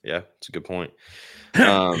yeah, it's a good point.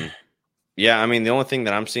 Yeah, I mean, the only thing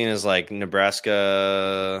that I'm seeing is like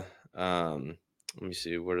Nebraska. Let me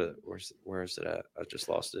see where is it at? I just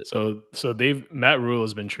lost it. So Matt Rule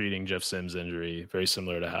has been treating Jeff Sims' injury very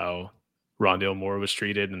similar to how Rondale Moore was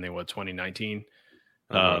treated in 2019.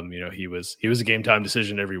 He was a game time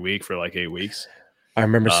decision every week for like 8 weeks. I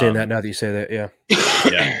remember seeing that. Now that you say that, yeah.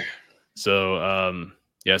 So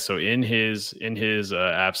so in his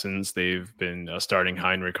absence, they've been starting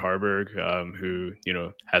Heinrich Harburg, who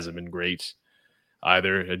hasn't been great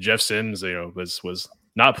either. Jeff Sims, was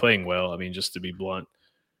not playing well. I mean, just to be blunt,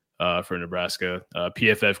 for Nebraska,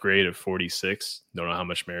 PFF grade of 46. Don't know how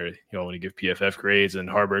much merit y'all want to give PFF grades, and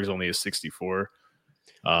Harburg's only a 64.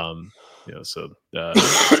 So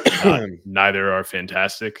neither are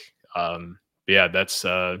fantastic. But yeah, that's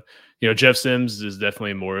Jeff Sims is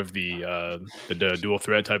definitely more of the dual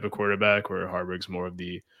threat type of quarterback, where Harburg's more of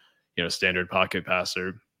the standard pocket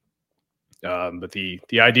passer. But the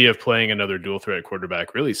idea of playing another dual threat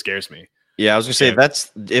quarterback really scares me. Yeah, I was gonna say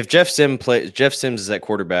if Jeff Sims is at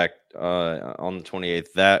quarterback on the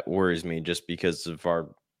 28th, that worries me just because of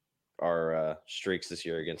our streaks this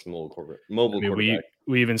year against mobile quarterback.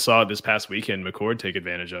 We even saw it this past weekend. McCord take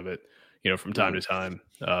advantage of it, from time to time,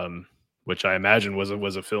 which I imagine was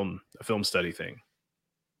a film study thing.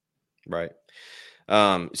 Right.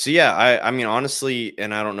 So yeah, I mean, honestly,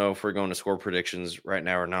 and I don't know if we're going to score predictions right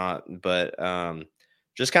now or not, but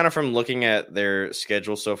just kind of from looking at their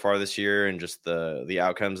schedule so far this year and just the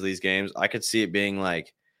outcomes of these games, I could see it being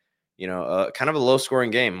like, kind of a low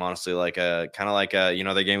scoring game, honestly, like their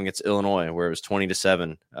game against Illinois where it was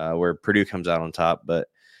 20-7, where Purdue comes out on top. But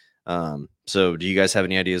so do you guys have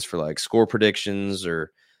any ideas for like score predictions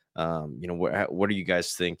or, what do you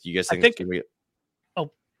guys think? Do you guys think it's going to be?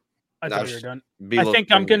 I thought you were done. I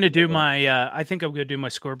think I'm going to do my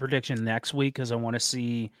score prediction next week because I want to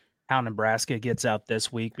see how Nebraska gets out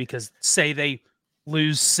this week, because say they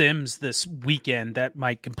lose Sims this weekend, that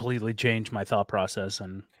might completely change my thought process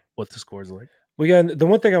and what the score is like. Well, yeah, the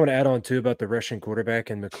one thing I want to add on too about the Russian quarterback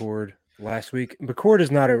and McCord last week, McCord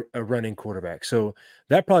is not a running quarterback, so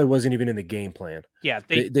that probably wasn't even in the game plan. Yeah,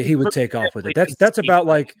 that he would take off with it. That's about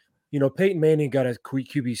like Peyton Manning got a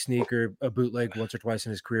QB sneak or a bootleg once or twice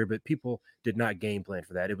in his career, but people did not game plan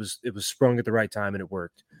for that. It was sprung at the right time and it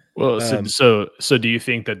worked. Well, so do you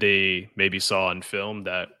think that they maybe saw on film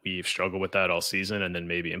that we've struggled with that all season and then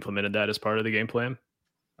maybe implemented that as part of the game plan?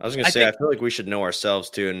 I was going to say, I feel like we should know ourselves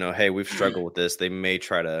too and know, hey, we've struggled with this. They may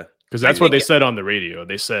try to, because that's what they said on the radio.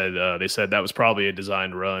 They said that was probably a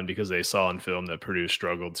designed run because they saw on film that Purdue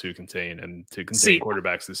struggled to contain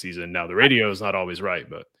quarterbacks this season. Now the radio is not always right,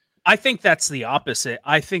 but I think that's the opposite.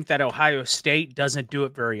 I think that Ohio State doesn't do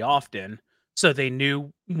it very often. So they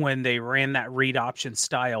knew when they ran that read option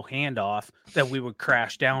style handoff that we would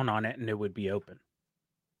crash down on it and it would be open.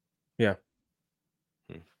 Yeah.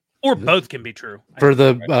 Or both can be true. For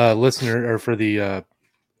the listener or for the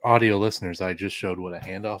audio listeners, I just showed what a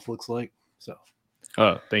handoff looks like. So,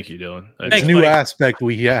 thank you, Dylan. It's a new aspect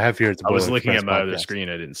we have here at the I was looking at my other screen.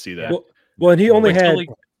 I didn't see that. Well, and he only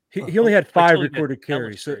had 5 recorded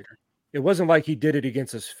carries. So it wasn't like he did it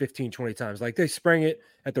against us 15, 20 times. Like they sprang it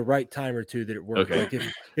at the right time or two that it worked. Okay. Like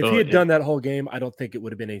if he had done that whole game, I don't think it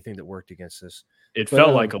would have been anything that worked against us. It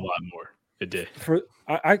felt like a lot more. It did.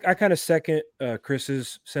 I kind of second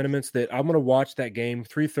Chris's sentiments that I'm going to watch that game.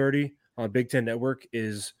 3:30 on Big Ten Network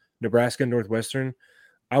is Nebraska Northwestern.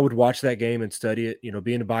 I would watch that game and study it.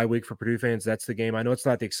 Being a bye week for Purdue fans, that's the game. I know it's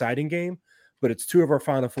not the exciting game, but it's 2 of our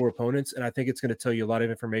Final Four opponents, and I think it's going to tell you a lot of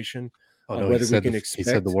information on whether we can expect. He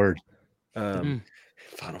said the word.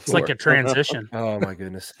 It's like a transition. Oh my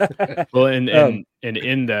goodness. Well, and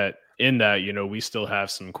in that, we still have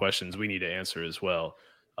some questions we need to answer as well.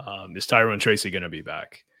 Is Tyrone Tracy going to be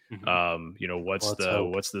back? What's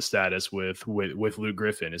the status with Luke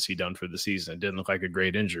Griffin? Is he done for the season? It didn't look like a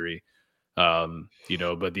great injury. But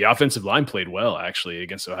the offensive line played well actually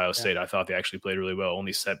against Ohio State. I thought they actually played really well.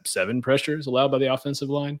 Only 7 pressures allowed by the offensive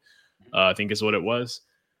line, I think is what it was.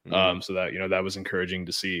 So that that was encouraging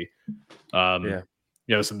to see. So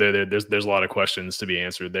there's a lot of questions to be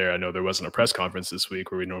answered there. I know there wasn't a press conference this week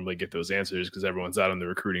where we normally get those answers because everyone's out on the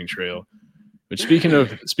recruiting trail. But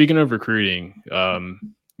speaking of recruiting,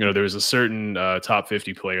 there was a certain top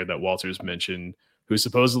 50 player that Walters mentioned who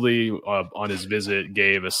supposedly on his visit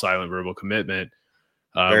gave a silent verbal commitment.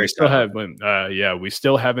 We still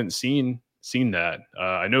haven't seen that.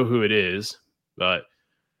 I know who it is, but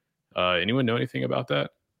anyone know anything about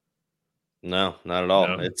that? No, not at all.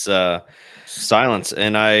 No. It's silence,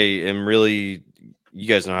 and I am really. You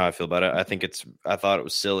guys know how I feel about it. I thought it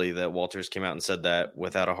was silly that Walters came out and said that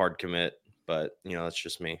without a hard commit, but that's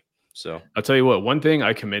just me. So I'll tell you what. One thing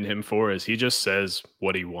I commend him for is he just says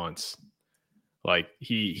what he wants. Like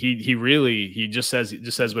he just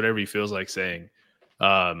says whatever he feels like saying.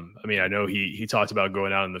 I know he talked about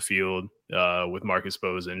going out in the field with Marcus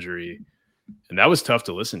Bowe's injury, and that was tough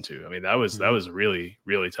to listen to. I mean, that was really,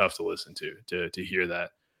 really tough to listen to hear that.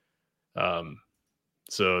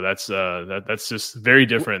 So that's just very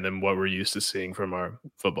different than what we're used to seeing from our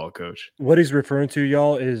football coach. What he's referring to,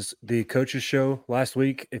 y'all, is the coaches show last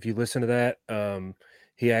week. If you listen to that,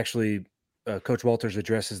 he actually Coach Walters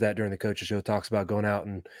addresses that during the coaches show, talks about going out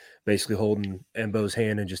and basically holding Embo's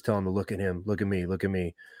hand and just telling him to look at him, look at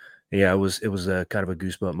me. Yeah, it was a kind of a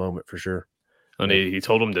goosebump moment for sure. And he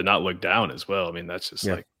told him to not look down as well. I mean, that's just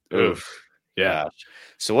like, oof. Yeah.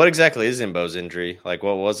 So what exactly is Embo's injury? Like,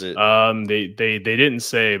 what was it? They didn't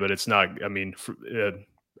say, but it's not. I mean,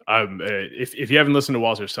 if you haven't listened to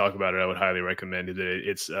Walters talk about it, I would highly recommend it.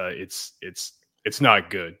 It's not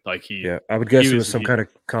good. Like I would guess it was some kind of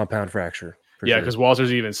compound fracture. Yeah, because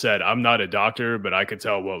Walters even said, "I'm not a doctor, but I could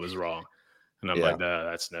tell what was wrong," and I'm like,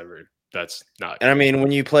 that's not. And I mean,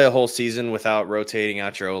 when you play a whole season without rotating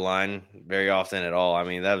out your O-line very often at all, I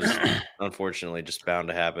mean, that was unfortunately just bound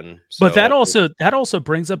to happen. So, but that also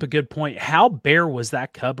brings up a good point. How bare was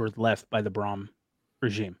that cupboard left by the Brom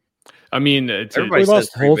regime? I mean, we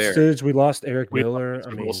lost Holstage, we lost Eric Miller.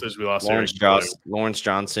 We lost Lawrence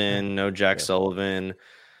Johnson, no Jack Sullivan.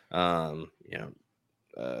 All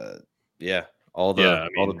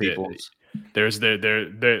the people. There's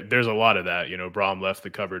a lot of that. Brom left the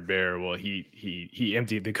cupboard bare. Well, he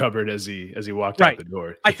emptied the cupboard as he walked out the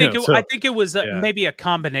door. I think it was maybe a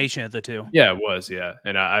combination of the two. Yeah, it was. Yeah,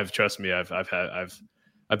 and trust me,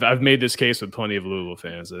 I've made this case with plenty of Louisville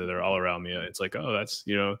fans. They're all around me. It's like, oh, that's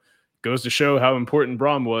goes to show how important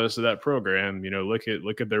Brom was to that program. Look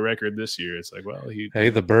at their record this year. It's like, well,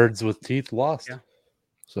 the birds with teeth lost. Yeah.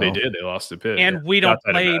 So. They did. They lost to Pitt. And we don't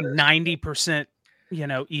play 90%.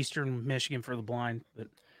 Eastern Michigan for the blind, but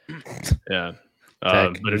yeah.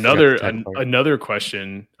 But another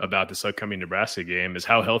question about this upcoming Nebraska game is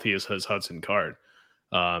how healthy is Hudson Card?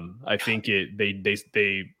 I think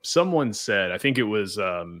someone said, I think it was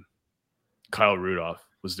Kyle Rudolph.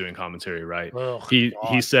 was doing commentary, right? Oh,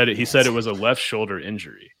 he said it was a left shoulder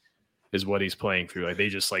injury, is what he's playing through. Like they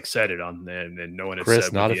just like said it on there, and then no one had Chris,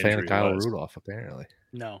 said not what a the fan of injury Kyle was. Rudolph, apparently.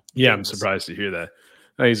 No. Yeah, I'm surprised to hear that.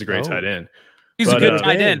 Oh, he's a great tight end. He's a good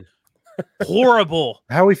tight end. Horrible.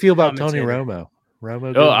 How we feel about Tony Romo?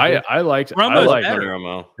 Romo. Oh, I liked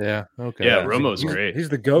Romo. Yeah. Okay. Yeah, Romo's great. He's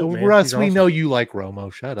the GOAT, man. Russ, we know you like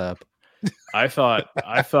Romo. Shut up. I thought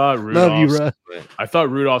Rudolph's, Love you, Russ. I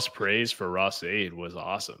thought Rudolph's praise for Ross Aid was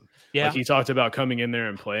awesome. Yeah. Like he talked about coming in there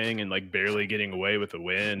and playing and like barely getting away with a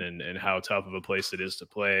win and how tough of a place it is to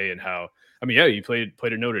play and how, I mean, yeah, he played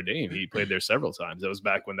at Notre Dame. He played there several times. That was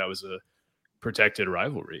back when that was a protected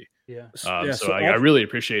rivalry. Yeah. So I really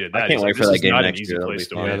appreciated that. I can't wait for that game not next an easy year. place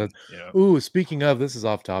to win. Ooh, speaking of, this is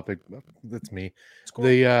off topic. That's me. Cool.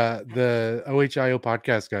 The OHIO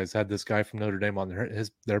podcast guys had this guy from Notre Dame on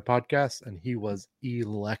their podcast, and he was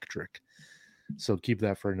electric. So keep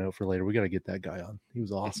that for a note for later. We got to get that guy on. He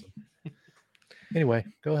was awesome. Anyway,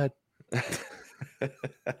 go ahead.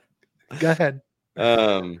 Go ahead.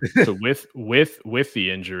 So with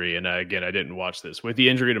the injury, and again, I didn't watch this. With the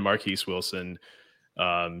injury to Marquise Wilson,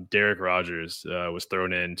 Derek Rogers was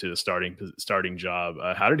thrown into the starting job.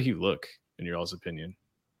 How did he look in your all's opinion?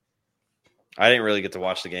 I didn't really get to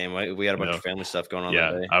watch the game. We had a bunch of family stuff going on.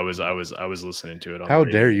 Yeah, that day. I was listening to it. How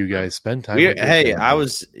dare you guys spend time? I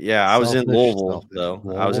was in Louisville though.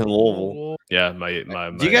 I was in Louisville. Yeah, my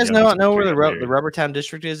Do you guys know where the Rubbertown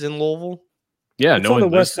district is in Louisville? Yeah, it's on the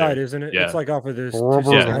west side, isn't it? Yeah. It's like off of this. It's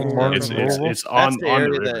on the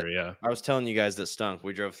river. Yeah, I was telling you guys that stunk.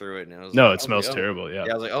 We drove through it, and it was it smells terrible. Yeah,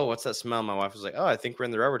 I was like, oh, what's that smell? My wife was like, oh, I think we're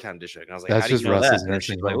in the Rubbertown district. And I was like, that's how do you know Russ's that? And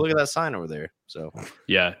she's like, look at that sign over there. So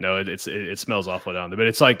yeah, no, it smells awful down there, but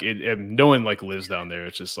it's like no one like lives down there.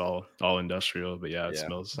 It's just all industrial. But yeah, it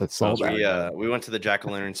smells. It smells. We went to the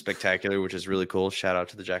Jack-o'-lantern Spectacular, which is really cool. Shout out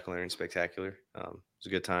to the Jack-o'-lantern Spectacular. It was a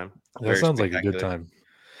good time. That sounds like a good time.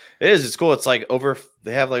 It is. It's cool. It's like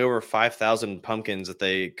they have like over 5,000 pumpkins that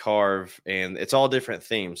they carve, and it's all different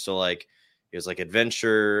themes. So like it was like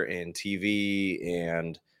adventure and TV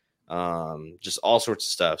and just all sorts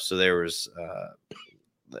of stuff. So there was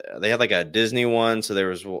they had like a Disney one. So there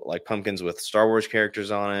was like pumpkins with Star Wars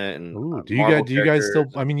characters on it. And ooh, do you guys still?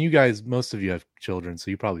 I mean, you guys, most of you have children,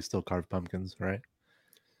 so you probably still carve pumpkins, right?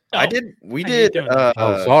 I did. We did.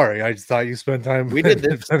 Sorry, I just thought you spent time. We did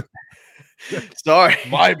this. Sorry,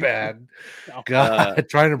 my bad. God,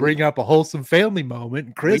 trying to bring up a wholesome family moment,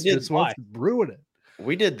 and Chris just wants to ruin it.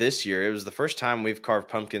 We did this year. It was the first time we've carved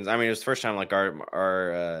pumpkins. I mean, it was the first time like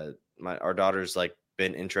our daughter's like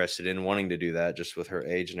been interested in wanting to do that just with her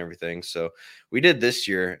age and everything. So we did this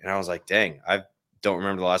year, and I was like, dang, I don't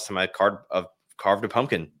remember the last time I carved a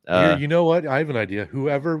pumpkin. You know what? I have an idea.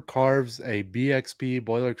 Whoever carves a BXP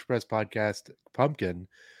Boiler Express podcast pumpkin.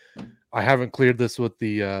 I haven't cleared this with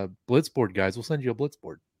the Blitzboard guys. We'll send you a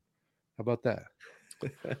Blitzboard. How about that?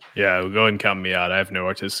 Yeah, go ahead and count me out. I have no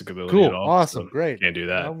artistic ability cool. at all. Awesome. So great. Can't do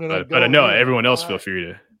that. But I know everyone else feel free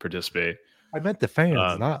to participate. I meant the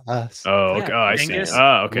fans, not us. Oh, okay. I see.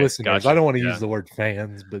 Okay. Listeners. Gotcha. I don't want to use the word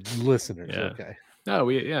fans, but listeners. Yeah. Okay. No,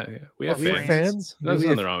 we have fans. There's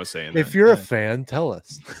nothing wrong with saying that. If you're a fan, tell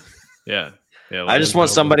us. Yeah. Yeah, I just want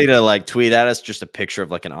somebody to like tweet at us just a picture of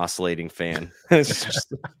like an oscillating fan.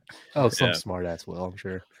 Some smart ass will, I'm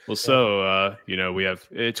sure. Well, so we have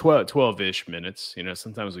 12-ish minutes.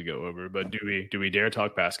 Sometimes we go over, but do we dare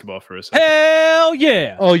talk basketball for a second? Hell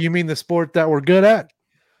yeah! Oh, you mean the sport that we're good at?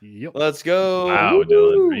 Yep. Let's go. Wow,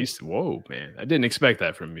 Dylan. Whoa, man! I didn't expect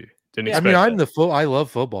that from you. I love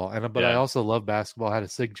football, but I also love basketball. I had a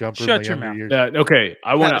sick jumper. Shut your mouth. Yeah, okay.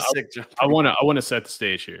 I want to set the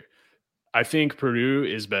stage here. I think Purdue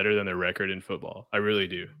is better than their record in football. I really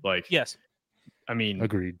do. Yes. I mean,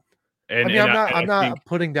 agreed. And, I'm not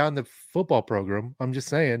putting down the football program. I'm just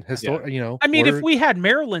saying, I mean, if we had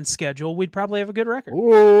Maryland's schedule, we'd probably have a good record.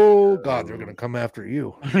 Oh God, they're gonna come after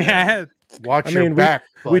you. Watch your back.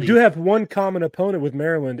 We do have one common opponent with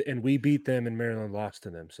Maryland, and we beat them, and Maryland lost to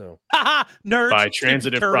them. So, nerds by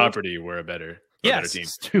transitive property, we're a better team.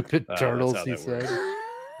 Stupid turtles, he said.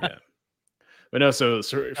 Yeah. But no, so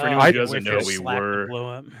for anyone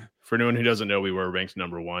who doesn't know, we were ranked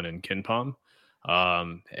number 1 in KenPom.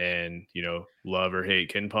 And love or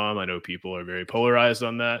hate KenPom. I know people are very polarized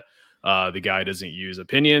on that. The guy doesn't use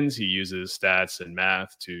opinions; he uses stats and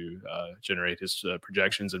math to generate his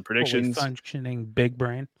projections and predictions. Fully functioning big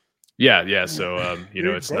brain. Yeah. So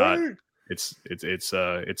it's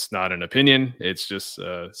not an opinion. It's just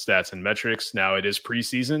stats and metrics. Now it is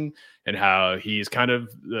preseason, and how he's kind of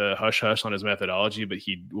hush hush on his methodology, but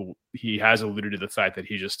he has alluded to the fact that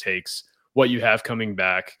he just takes what you have coming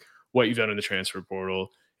back, what you've done in the transfer portal,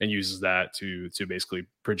 and uses that to basically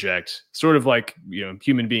project, sort of like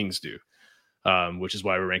human beings do, which is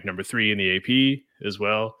why we're ranked number 3 in the AP as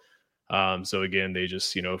well. So again, they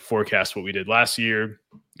just forecast what we did last year,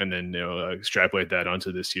 and then extrapolate that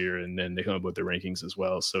onto this year, and then they come up with the rankings as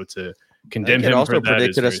well. So to condemn him also for that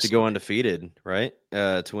predicted us to go undefeated, right?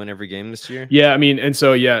 To win every game this year. Yeah, I mean, and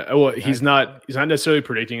so well, he's not necessarily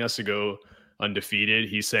predicting us to go undefeated.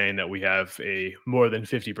 He's saying that we have a more than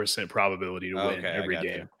 50% probability to win every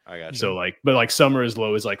game. I got you. So but some are as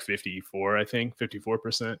low as 54, I think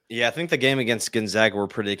 54%. Yeah, I think the game against Gonzaga were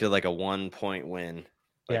predicted like a 1-point win.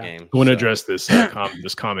 Game. I want to address this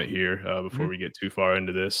this comment here before we get too far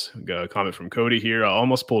into this. Got a comment from Cody here. I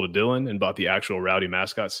almost pulled a Dylan and bought the actual Rowdy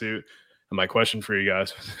mascot suit. And my question for you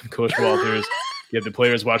guys, Coach Walters, you have the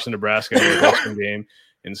players watch the Nebraska Western game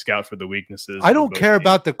and scout for the weaknesses. I don't care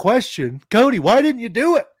about the question. Cody, why didn't you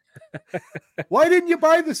do it? Why didn't you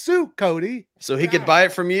buy the suit, Cody? So he could buy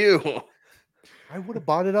it from you. I would have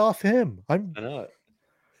bought it off him. I know it.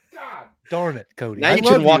 God darn it, Cody. Now you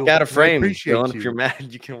can walk out of frame. Dylan, if you're mad,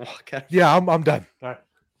 you can walk out. Yeah, I'm done. All right.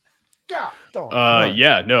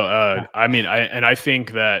 I mean, I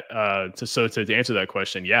think that to answer that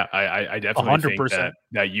question, I definitely 100%. think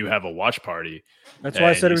that you have a watch party. That's why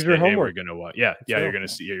I said it was your homework. We're gonna watch. You're gonna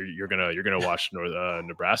see. You're gonna watch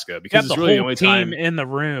Nebraska because it's really the only time in the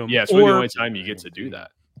room. Yeah, it's really the only time you get to do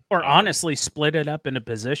that. Or honestly, split it up into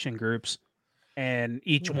position groups, and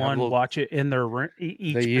each one watch it in their room.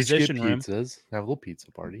 Each position get room. Pizzas. Have a little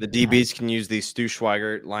pizza party. The DBs can use the Stu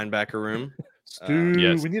Schweigert linebacker room. Stu,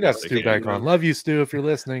 we need to have Stu back on. Love you, Stu, if you're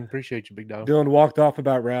listening. Appreciate you, big dog. Dylan walked off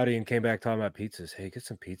about Rowdy and came back talking about pizzas. Hey, get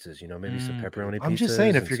some pizzas, maybe some pepperoni pizzas. I'm just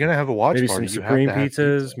saying, if you're going to have a watch maybe party, some Supreme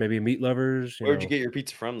pizzas, maybe meat lovers. Where'd you get your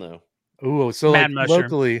pizza from, though? Oh, so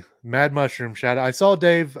locally, Mad Mushroom. Shout out. I saw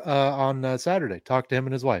Dave on Saturday. Talked to him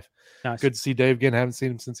and his wife. Nice. Good to see Dave again. Haven't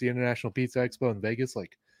seen him since the International Pizza Expo in Vegas,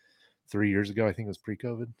 3 years ago. I think it was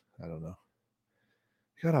pre-COVID. I don't know.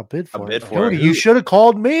 Got a bid for it. Cody, you should have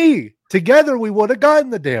called me. Together we would have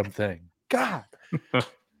gotten the damn thing. God.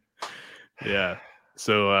 Yeah.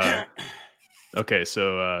 So to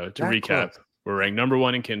recap, we're ranked number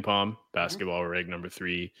 1 in KenPom basketball. We're ranked number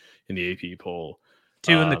 3 in the AP poll.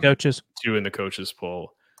 2 in the coaches. 2 in the coaches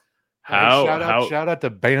poll. Shout out to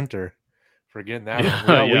Banter for getting that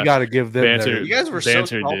one. We got to give them Banter. You guys were so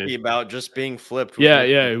salty about just being flipped.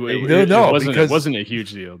 It wasn't a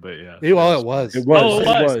huge deal, but yeah. It was. It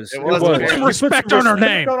was. Put some respect on our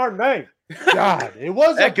name. God, it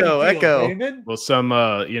was echo. Well, some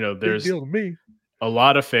there's a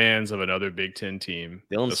lot of fans of another Big Ten team.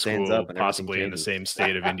 Dylan stands up, and possibly in the same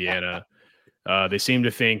state of Indiana. They seem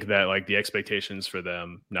to think that the expectations for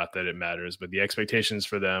them, not that it matters, but the expectations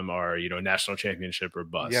for them are, national championship or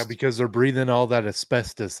bust. Yeah, because they're breathing all that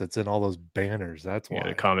asbestos that's in all those banners. That's why.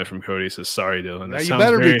 A comment from Cody says, "Sorry, Dylan." That you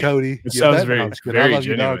better be Cody. It sounds very, very I love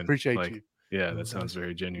genuine. You, dog. Appreciate you. Yeah, that sounds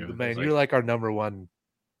very genuine. Man, you're our number one.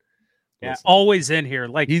 Yeah, always in here.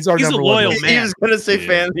 He's our number loyal one. man. He was gonna say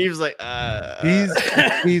fan. He was like,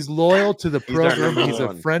 he's loyal to the program. He's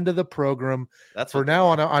a friend of the program. That's for now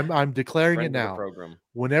on. I'm declaring it now. Program.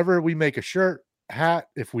 Whenever we make a shirt, hat,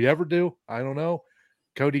 if we ever do, I don't know,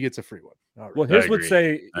 Cody gets a free one. Right. Well, his would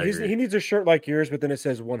say he needs a shirt like yours, but then it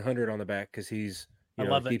says 100 on the back because he's.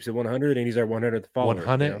 Keeps it 100, and he's our 100th follower.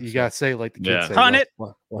 100, you gotta say it like the kids say. 100.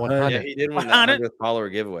 100. Yeah, he did win that 100th follower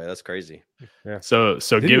giveaway. That's crazy. Yeah. So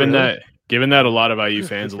given that a lot of IU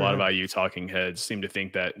fans, a lot of IU talking heads seem to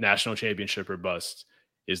think that national championship or bust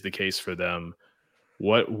is the case for them.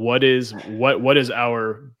 What is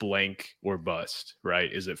our blank or bust?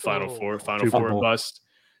 Right? Is it Final Four or bust?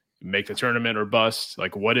 Make the tournament or bust?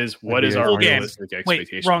 What is our realistic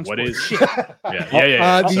expectation? Wrong what is the Sorry,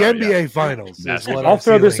 NBA Finals? I'll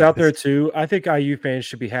throw this out there too. I think IU fans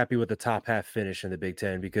should be happy with the top half finish in the Big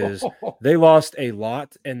Ten because they lost a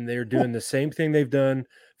lot and they're doing the same thing they've done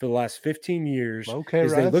for the last 15 years.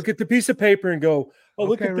 They look at the piece of paper and go,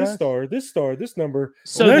 look at this star, this number.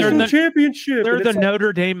 So national championship. They're the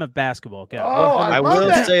Notre Dame of basketball. I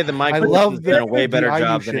will say that Mike has done a way better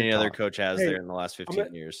job than any other coach has there in the last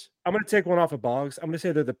 15 years. I'm going to take one off of Boggs. I'm going to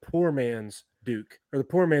say they're the poor man's Duke or the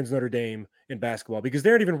poor man's Notre Dame in basketball because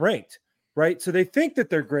they aren't even ranked, right? So they think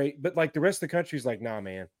that they're great, but the rest of the country's like, nah,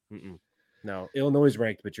 man. No, Illinois is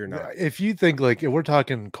ranked, but you're not. If you think if we're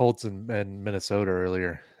talking Colts and Minnesota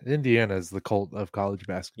earlier, Indiana is the Colt of college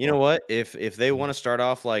basketball. You know what? If they want to start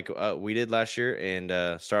off like we did last year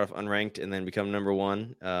and start off unranked and then become number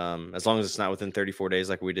 1, as long as it's not within 34 days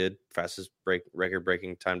like we did, fastest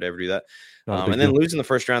record-breaking time to ever do that, and then lose in the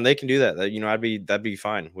first round, they can do that. That'd be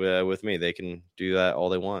fine with me. They can do that all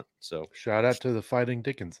they want. So shout out to the Fighting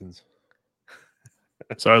Dickinsons.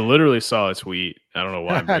 So I literally saw a tweet. I don't know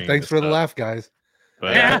why. Thanks for the laugh, guys.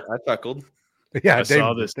 But yeah, I chuckled. Yeah, I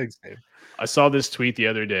saw this. Thanks, Dave. I saw this tweet the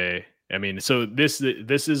other day. I mean, so this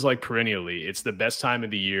is like perennially, it's the best time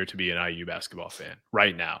of the year to be an IU basketball fan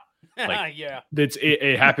right now. Like, yeah,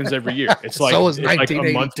 it happens every year. It's like So it's is like a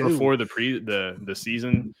month 1982. before the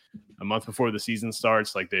season. A month before the season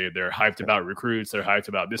starts, like they're hyped about recruits. They're hyped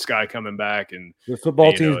about this guy coming back, and the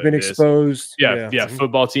football team's been exposed. Yeah.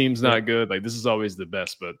 Football team's not good. Like this is always the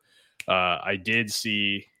best. But I did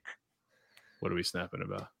see. What are we snapping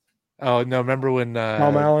about? Oh no! Remember when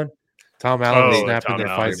Tom Allen was snapping their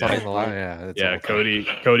Allen, fights on the line? Yeah,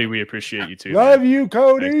 Cody, we appreciate you too. Love man. you,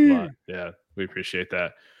 Cody. Yeah, we appreciate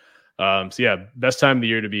that. So yeah, best time of the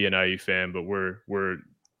year to be an IU fan, but we're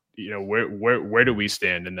where do we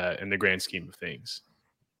stand in the grand scheme of things?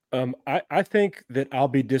 I think that I'll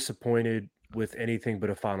be disappointed with anything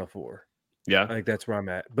but a Final Four. Yeah, I think that's where I'm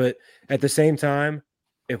at. But at the same time,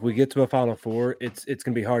 if we get to a Final Four, it's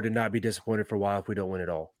going to be hard to not be disappointed for a while if we don't win it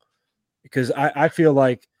all. Because I feel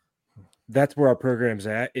like that's where our program's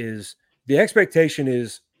at. Is the expectation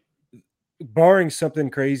is, barring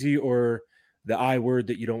something crazy or the I word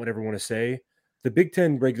that you don't ever want to say, the Big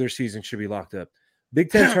Ten regular season should be locked up.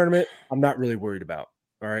 Big Ten tournament, I'm not really worried about.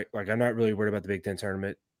 All right. Like, I'm not really worried about the Big Ten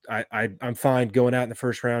tournament. I'm fine going out in the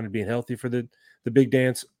first round and being healthy for the big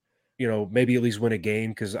dance. You know, maybe at least win a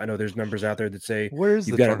game, because I know there's numbers out there that say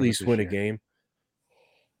you've got to at least win a game.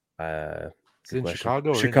 It's in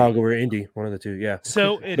Chicago or Indy, one of the two. Yeah.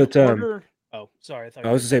 So sorry.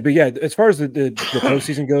 I was to say, but yeah, as far as the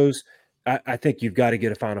postseason goes, I think you've got to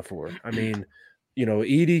get a Final Four. I mean, you know,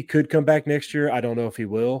 Edey could come back next year. I don't know if he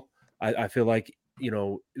will. I feel like, you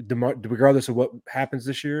know, regardless of what happens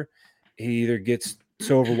this year, he either gets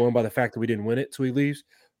so overwhelmed by the fact that we didn't win it, so he leaves,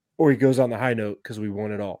 or he goes on the high note because we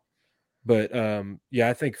won it all. But yeah,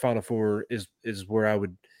 I think Final Four is where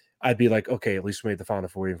I'd be like, okay, at least we made the Final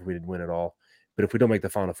Four even if we didn't win it all. But if we don't make the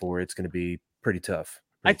Final Four, it's going to be pretty tough.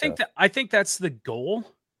 I think that's the goal,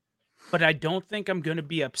 but I don't think I'm going to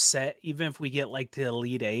be upset even if we get like the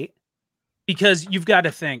Elite Eight, because you've got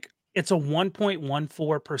to think it's a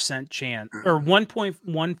 1.14% chance, or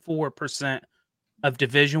 1.14% of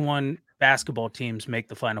Division I basketball teams make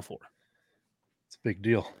the Final Four. It's a big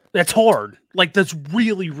deal. That's hard. Like, that's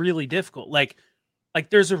really, really difficult. Like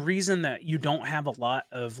there's a reason that you don't have a lot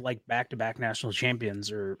of like back-to-back national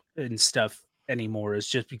champions and stuff anymore. It's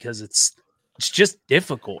just because it's just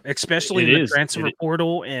difficult, especially in the transfer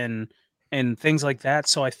portal and things like that.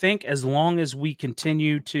 So I think as long as we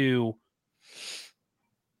continue to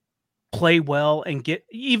play well and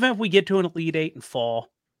even if we get to an Elite Eight and fall,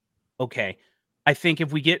 okay. I think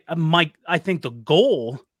if we get I think the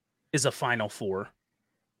goal is a Final Four,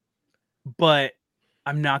 but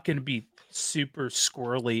I'm not going to be super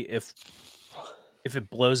squirrely if it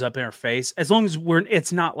blows up in our face, as long as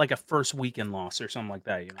it's not like a first weekend loss or something like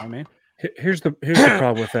that. You know what I mean? Here's the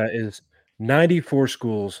problem with that is 94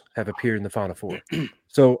 schools have appeared in the Final Four.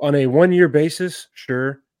 So on a 1 year basis,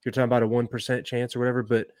 sure, you're talking about a 1% chance or whatever,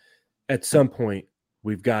 but at some point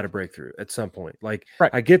we've got to break through. At some point, like, right.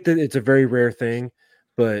 I get that it's a very rare thing,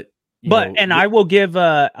 but I will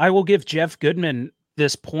give Jeff Goodman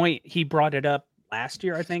this point. He brought it up last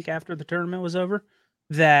year, I think, after the tournament was over,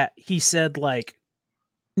 that he said, like,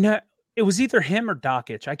 no, it was either him or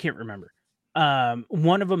Dockich, I can't remember.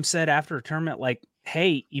 One of them said after a tournament, like,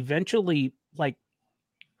 hey, eventually, like,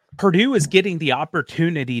 Purdue is getting the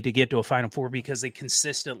opportunity to get to a Final Four because they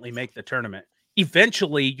consistently make the tournament.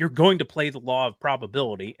 Eventually, you're going to play the law of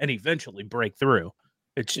probability and eventually break through.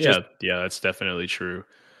 It's just that's definitely true.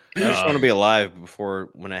 I just want to be alive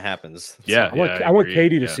when it happens. Yeah, I want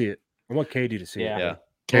Katie to see it. I want Katie to see it. Yeah.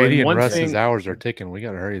 Katie and Russ's hours are ticking. We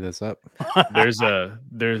got to hurry this up. There's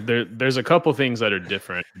a couple things that are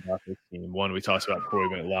different about this team. One, we talked about before we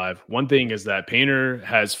went live. One thing is that Painter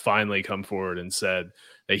has finally come forward and said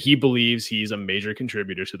that he believes he's a major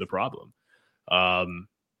contributor to the problem.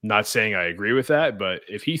 Not saying I agree with that, but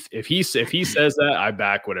if he says that, I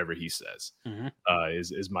back whatever he says. Mm-hmm.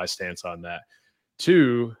 Is my stance on that.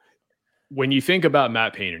 Two, when you think about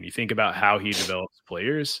Matt Painter and you think about how he develops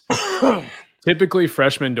players, typically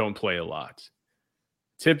freshmen don't play a lot.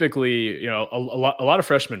 Typically, a lot of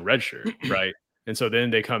freshmen redshirt, right? And so then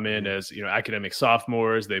they come in as, academic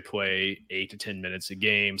sophomores. They play 8 to 10 minutes a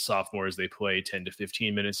game. Sophomores, they play 10 to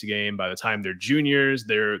 15 minutes a game. By the time they're juniors,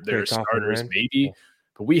 they're starters maybe.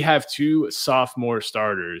 But we have 2 sophomore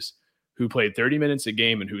starters who played 30 minutes a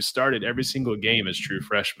game and who started every single game as true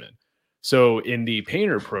freshmen. So in the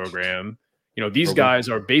Painter program, these guys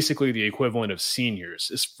are basically the equivalent of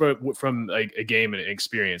seniors from like a game and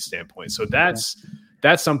experience standpoint. So that's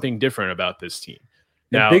something different about this team.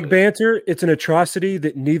 And big banter, it's an atrocity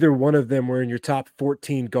that neither one of them were in your top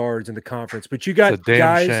 14 guards in the conference. But you got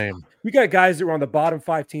guys, shame. You got guys that were on the bottom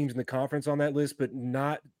 5 teams in the conference on that list, but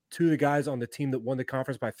not 2 of the guys on the team that won the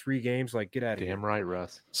conference by 3 games. Like, get out of here. Damn right,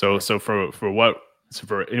 Russ. So for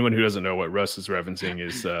anyone who doesn't know what Russ is referencing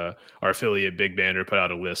is our affiliate Big Banter put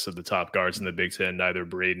out a list of the top guards in the Big Ten. Neither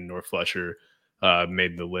Braden nor Fletcher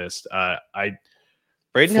made the list.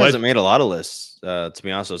 Braden hasn't made a lot of lists, to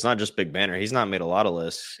be honest. So it's not just Big Banner. He's not made a lot of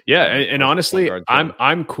lists. Yeah, and honestly,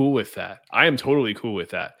 I'm cool with that. I am totally cool with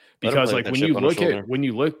that because like when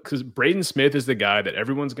you look, because Braden Smith is the guy that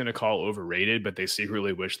everyone's going to call overrated, but they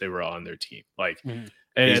secretly wish they were on their team. Like,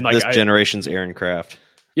 and like this generation's Aaron Kraft.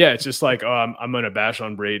 Yeah, it's just like I'm going to bash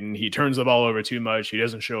on Braden. He turns the ball over too much. He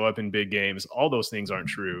doesn't show up in big games. All those things aren't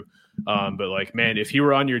true. But like, man, if he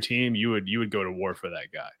were on your team, you would go to war for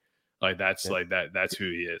that guy. Like that's that's who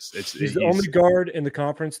he is. He's the only guard in the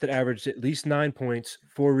conference that averaged at least 9 points,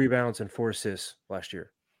 4 rebounds, and 4 assists last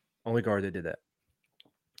year. Only guard that did that.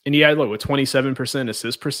 And he had with 27%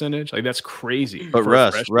 assist percentage. Like that's crazy. But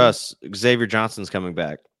Russ, Xavier Johnson's coming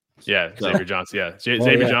back. Yeah, Xavier Johnson. Yeah,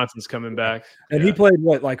 Xavier Johnson's coming back. And he played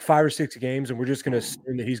like 5 or 6 games, and we're just going to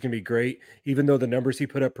assume that he's going to be great, even though the numbers he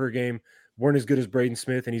put up per game weren't as good as Braden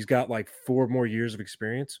Smith, and he's got like 4 more years of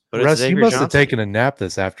experience. But Russ, you must have taken a nap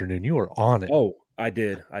this afternoon. You were on it. Oh, I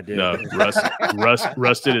did. No,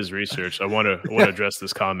 Russ did his research. I want to address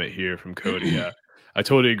this comment here from Cody. I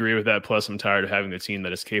totally agree with that. Plus, I'm tired of having the team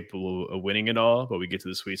that is capable of winning it all, but we get to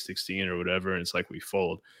the Sweet 16 or whatever, and it's like we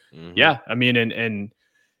fold. Mm-hmm. Yeah, I mean,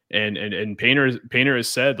 and Painter has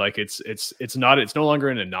said like it's no longer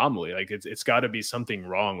an anomaly. Like it's got to be something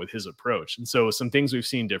wrong with his approach. And so some things we've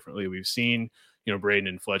seen differently. We've seen Braden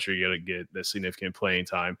and Fletcher got to get the significant playing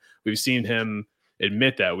time. We've seen him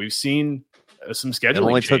admit that. We've seen some scheduling. It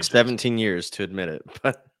only changes. took 17 years to admit it,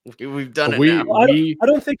 but we've done it now. I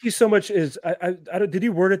don't think he's so much as I don't. Did he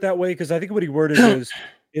word it that way? Because I think what he worded is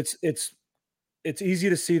it's easy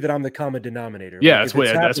to see that I'm the common denominator. Yeah,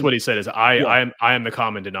 like that's what he said. Is I am the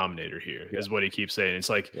common denominator here. Is what he keeps saying. It's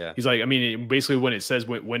like he's like, I mean, basically when it says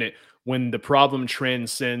when the problem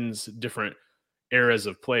transcends different eras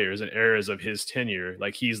of players and eras of his tenure,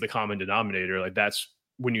 like he's the common denominator. Like that's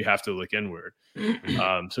when you have to look inward.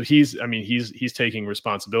 So he's taking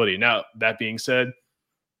responsibility. Now that being said,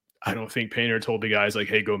 I don't think Painter told the guys like,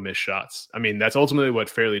 hey, go miss shots. I mean, that's ultimately what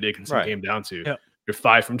Fairleigh Dickinson came down to. Yep. You're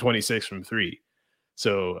 5 from 26 from 3.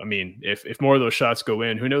 So, I mean, if more of those shots go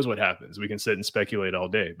in, who knows what happens? We can sit and speculate all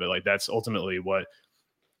day, but like that's ultimately what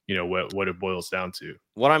it boils down to.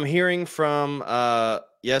 What I'm hearing from my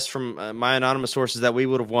anonymous sources that we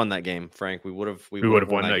would have won that game, Frank. We would have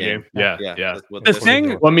won that game. Yeah. The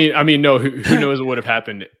thing. Well, I mean, no. Who knows what would have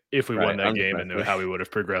happened if we won that game and how we would have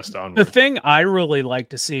progressed on. The thing I really like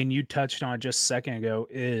to see, and you touched on just a second ago,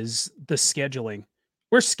 is the scheduling.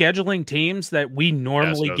 We're scheduling teams that we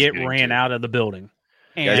normally get ran out of the building.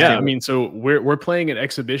 And I mean, so we're playing an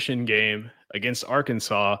exhibition game against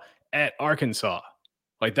Arkansas at Arkansas.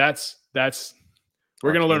 Like that's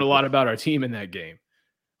we're going to learn a lot about our team in that game.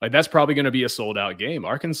 Like that's probably going to be a sold out game.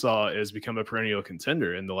 Arkansas has become a perennial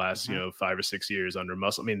contender in the last 5 or 6 years under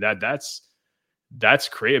Muscle. I mean that's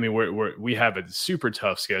crazy. I mean we have a super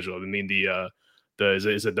tough schedule. I mean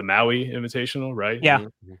is it the Maui Invitational, right? Yeah.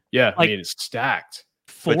 Yeah. I mean it's stacked.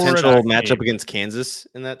 Potential matchup against Kansas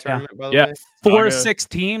in that tournament, by the way. 4 or 6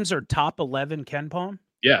 teams are top 11 KenPom.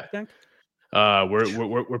 Yeah. I think.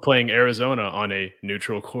 We're playing Arizona on a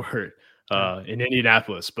neutral court in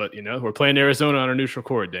Indianapolis, but we're playing Arizona on a neutral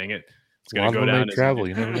court. Dang it, it's going to go down. Travel,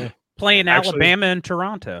 you never know. Playing Alabama and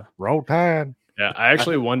Toronto. Roll Tide. Yeah, I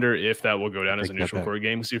actually wonder if that will go down as a neutral court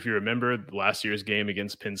game. Because if you remember, last year's game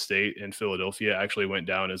against Penn State and Philadelphia actually went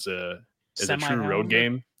down as a true road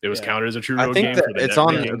game. It was counted as a true road game. I think it's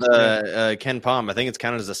on the KenPom. I think it's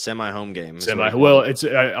counted as a semi-home game. Well, it's.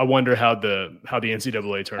 I wonder how the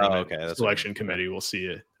NCAA tournament selection committee will see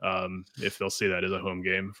it. If they'll see that as a home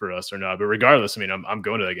game for us or not. But regardless, I mean, I'm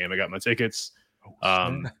going to that game. I got my tickets.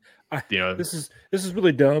 This is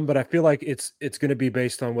really dumb, but I feel like it's going to be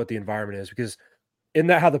based on what the environment is, because isn't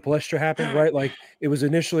that how the Palestra happened, right? Like it was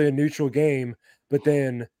initially a neutral game, but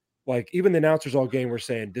then. Like even the announcers all game were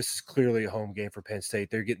saying this is clearly a home game for Penn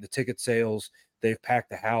State. They're getting the ticket sales. They've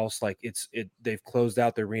packed the house. Like they've closed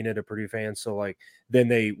out the arena to Purdue fans. So like then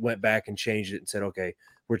they went back and changed it and said, okay,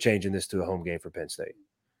 we're changing this to a home game for Penn State.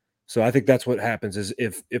 So I think that's what happens is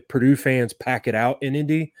if Purdue fans pack it out in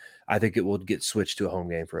Indy, I think it will get switched to a home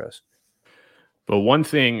game for us. But one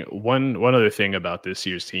other thing about this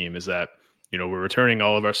year's team is that we're returning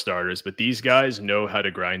all of our starters, but these guys know how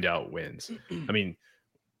to grind out wins. I mean.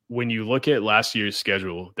 when you look at last year's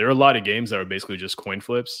schedule, there are a lot of games that were basically just coin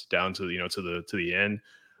flips down to to the end.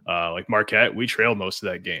 Like Marquette, we trailed most of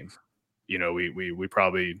that game. We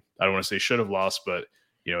probably, I don't want to say should have lost, but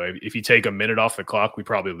if you take a minute off the clock, we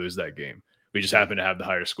probably lose that game. We just happen to have the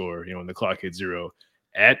higher score. When the clock hit 0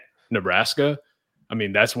 at Nebraska, I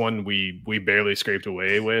mean, that's one we barely scraped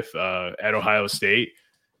away with. At Ohio State,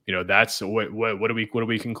 that's what do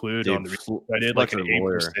we conclude on the I did like an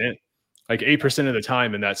 8%. Like 8% of the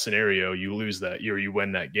time in that scenario, you lose that or you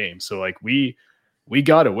win that game. So like we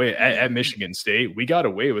got away at Michigan State. We got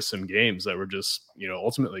away with some games that were just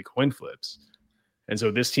ultimately coin flips. And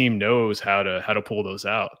so this team knows how to pull those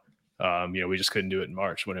out. We just couldn't do it in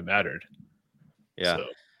March when it mattered. Yeah. So.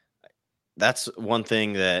 That's one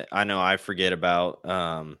thing that I know I forget about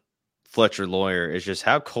Fletcher Lawyer is just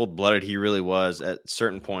how cold-blooded he really was at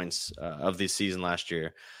certain points of the season last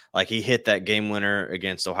year. Like he hit that game winner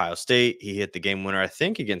against Ohio State. He hit the game winner, I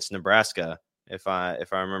think, against Nebraska, if I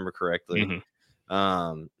remember correctly.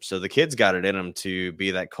 Mm-hmm. So the kid's got it in him to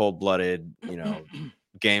be that cold-blooded,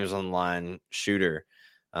 games on the line shooter.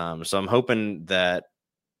 So I'm hoping that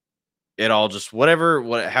it all just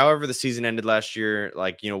however the season ended last year,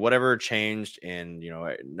 like, whatever changed and,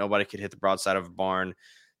 nobody could hit the broadside of a barn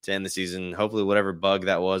to end the season. Hopefully whatever bug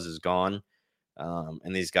that was is gone.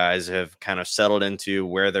 And these guys have kind of settled into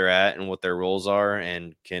where they're at and what their roles are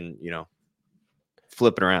and can,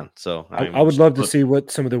 flip it around. So I would love to see what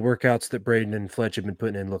some of the workouts that Braden and Fletch have been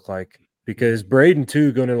putting in look like, because Braden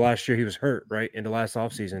too, going into last year, he was hurt right into last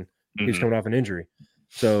offseason. Mm-hmm. He's coming off an injury.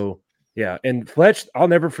 So yeah. And Fletch, I'll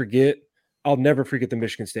never forget the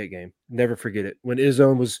Michigan State game. Never forget it. When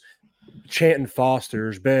Izzone was chanting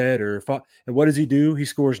Foster's bed and what does he do? He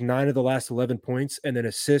scores 9 of the last 11 points and then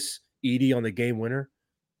assists Edey on the game winner.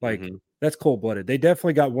 Like that's cold-blooded. They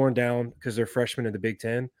definitely got worn down because they're freshmen in the Big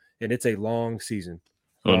Ten, and it's a long season.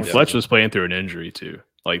 Well, and Fletch was playing through an injury too.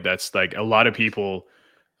 Like that's like a lot of people.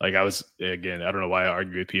 Like I don't know why I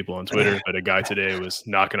argue with people on Twitter, but a guy today was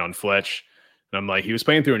knocking on Fletch, and I'm like, he was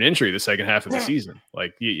playing through an injury the second half of the season.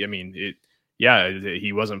 Like, he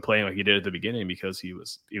wasn't playing like he did at the beginning because he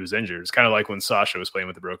was injured. It's kind of like when Sasha was playing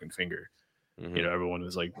with a broken finger. Mm-hmm. Everyone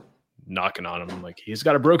was like knocking on him. I'm like, he's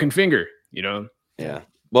got a broken finger. Yeah.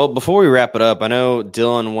 Well, before we wrap it up, I know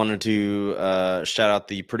Dylan wanted to shout out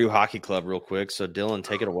the Purdue Hockey Club real quick. So, Dylan,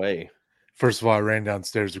 take it away. First of all, I ran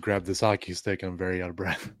downstairs to grab this hockey stick, and I'm very out of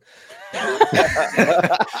breath.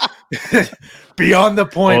 Beyond the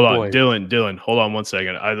point, hold on, boy. Dylan, hold on one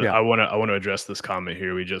second. I want to address this comment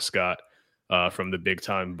here we just got from the Big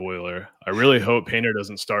Time Boiler. I really hope Painter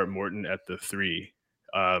doesn't start Morton at the 3.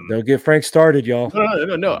 Don't get Frank started, y'all.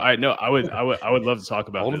 No. I would love to talk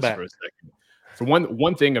about this for a second. For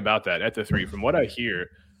one thing about that at the 3, from what I hear,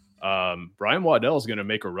 Brian Waddell is going to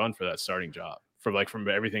make a run for that starting job. From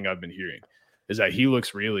everything I've been hearing, is that he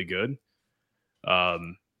looks really good.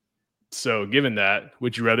 So given that,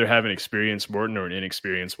 would you rather have an experienced Morton or an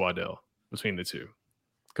inexperienced Waddell between the two?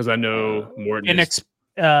 Because I know Morton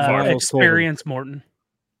experienced Morton.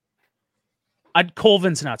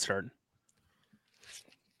 Colvin's not starting.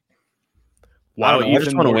 Wow, I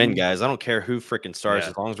just want to win, guys. I don't care who freaking starts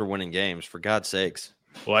as long as we're winning games, for God's sakes.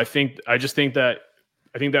 Well, I think that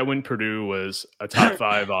when Purdue was a top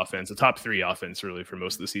 5 offense, a top 3 offense really for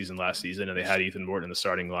most of the season last season, and they had Ethan Morton in the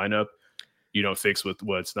starting lineup, you don't fix with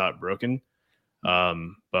what's not broken.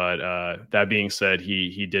 But that being said,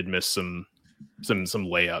 he did miss some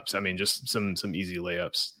layups. I mean, just some easy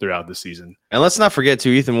layups throughout the season. And let's not forget too,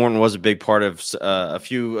 Ethan Morton was a big part of a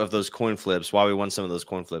few of those coin flips. Why we won some of those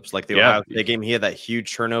coin flips, like the Ohio State game, he had that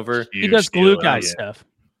huge turnover. He does glue guy stuff.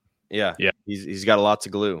 Yeah. He's got a lot to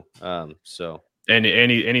glue. So. And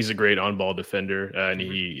he's a great on-ball defender, and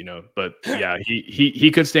he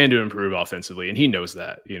he could stand to improve offensively, and he knows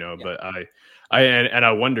that, But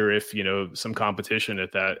I wonder if some competition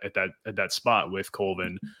at that spot with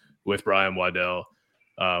Colvin, with Brian Waddell,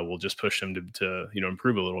 will just push him to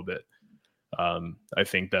improve a little bit. I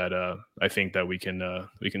think that we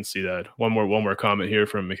can see that. One more comment here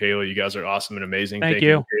from Michaela. You guys are awesome and amazing. Thank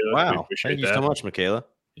you. Michaela. Wow, thank you so much, Michaela.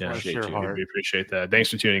 Yeah, we appreciate that. Thanks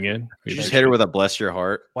for tuning in. You just hit her with a bless your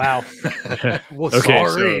heart. Wow. Well, okay,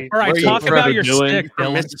 sorry. All right, talk about your stick,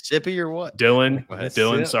 Dylan. Mississippi or what?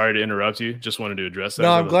 Dylan, sorry to interrupt you. Just wanted to address that.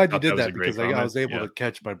 No, I'm glad you did that because I was able to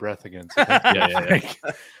catch my breath again. So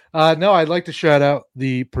no, I'd like to shout out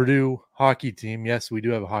the Purdue hockey team. Yes, we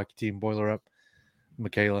do have a hockey team. Boiler up,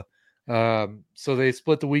 Michaela. So they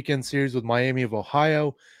split the weekend series with Miami of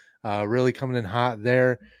Ohio. Really coming in hot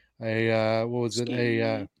there.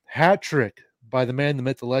 A hat trick by the man, the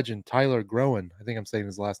myth, the legend, Tyler Groen. I think I'm saying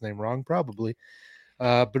his last name wrong, probably.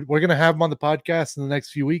 But we're gonna have him on the podcast in the next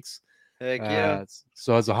few weeks. Heck yeah!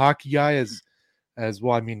 So as a hockey guy, as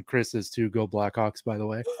well, I mean Chris is too. Go Blackhawks, by the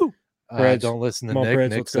way. Don't listen to Nick.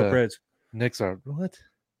 Preds, let's go Preds. Nick's are what?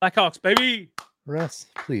 Blackhawks, baby. Russ,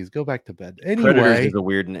 please go back to bed. Anyway, Predators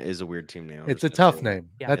is a weird team name. It's a tough name.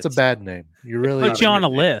 Yeah, that's a bad name. You really put you on a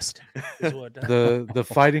list. the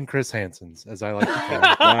fighting Chris Hansons, as I like to call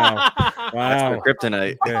them. Wow, that's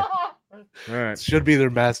kryptonite. Yeah. All right, should be their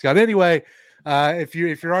mascot. Anyway, if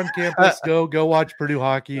you're on campus, go watch Purdue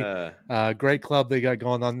hockey. Great club they got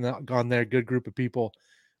going on there. Good group of people.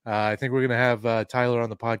 I think we're gonna have Tyler on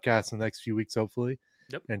the podcast in the next few weeks, hopefully,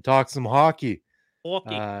 and talk some hockey.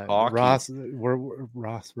 Hockey.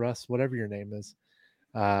 Ross, whatever your name is.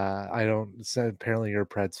 I don't say apparently you're a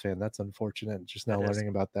Preds fan. That's unfortunate. Just now learning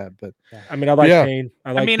about that. But I mean, I like Kane.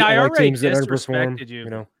 I already disrespected you. You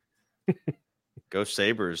know. Go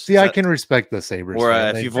Sabres. See, I can respect the Sabres. Or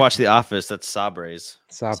if you've watched The Office, that's Sabres.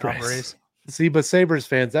 Sabres. See, but Sabres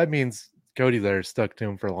fans, that means Cody there stuck to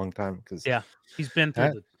him for a long time because he's been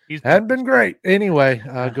through hadn't been great. Anyway,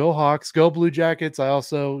 go Hawks, go Blue Jackets. I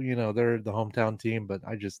also, they're the hometown team, but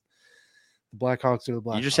the Blackhawks are the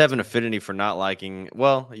Blackhawks. You just have an affinity for not liking.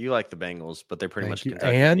 Well, you like the Bengals, but they're pretty much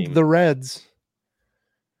Kentucky and team. The Reds.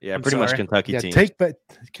 Yeah, pretty much Kentucky team.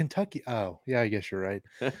 Kentucky. Oh, yeah, I guess you're right.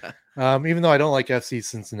 Even though I don't like FC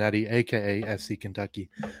Cincinnati, aka FC Kentucky.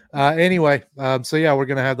 Anyway, so yeah, we're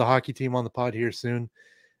gonna have the hockey team on the pod here soon.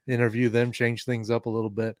 Interview them, change things up a little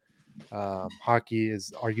bit. Hockey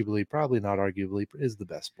is probably not arguably, is the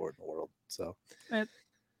best sport in the world. So,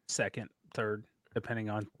 second, third, depending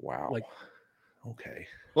on Okay.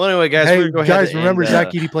 Well, anyway, guys, remember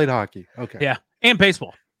Zach Edey played hockey. Okay. Yeah, and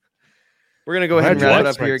baseball. We're gonna go ahead and wrap it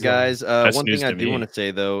up here, guys. One thing I do want to say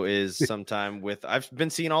though is I've been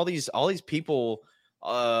seeing all these people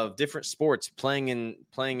of different sports playing in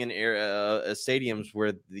stadiums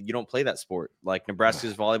where you don't play that sport, like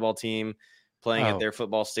Nebraska's volleyball team playing at their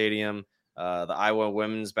football stadium, the Iowa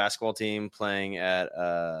women's basketball team playing at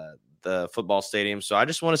the football stadium. So I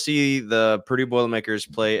just want to see the Purdue Boilermakers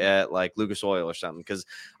play at like Lucas Oil or something, because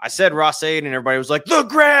I said Ross-Ade and everybody was like, the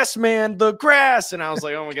grass, man, the grass. And I was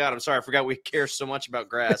like, oh my God, I'm sorry. I forgot we care so much about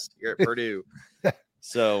grass here at Purdue.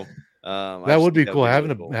 So that would be cool.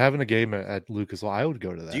 Having a game at Lucas Oil, I would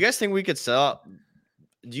go to that. Do you guys think we could sell?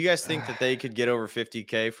 Do you guys think that they could get over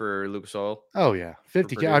 $50K for Lucas Oil? Oh yeah,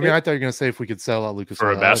 $50K. I mean, I thought you were gonna say if we could sell out Lucas for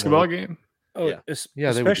Oil a basketball game. Oh yeah,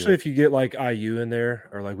 especially if you get like IU in there,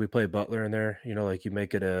 or like we play Butler in there. Like you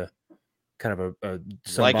make it a kind of a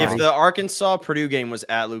like if the Arkansas Purdue game was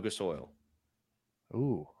at Lucas Oil.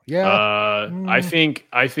 Ooh, yeah. I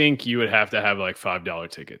think you would have to have like $5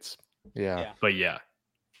 tickets. Yeah. But yeah.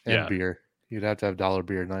 And beer. You'd have to have $1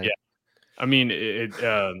 beer night. Yeah. I mean,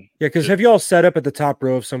 because have you all set up at the top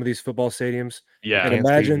row of some of these football stadiums? Yeah. And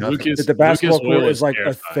imagine that the basketball court is like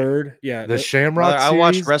a third. Yeah. The Shamrock I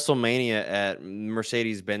watched WrestleMania at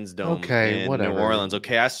Mercedes-Benz Dome in whatever. New Orleans.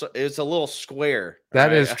 Okay. It's a little square.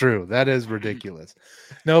 That is true. That is ridiculous.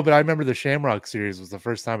 No, but I remember the Shamrock series was the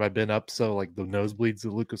first time I've been up. So like the nosebleeds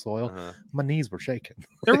at Lucas Oil, my knees were shaking.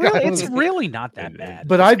 It's really not that bad.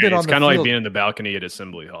 But I've been on it's kind of like being in the balcony at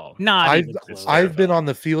Assembly Hall. I've been on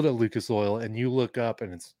the field at Lucas Oil, and you look up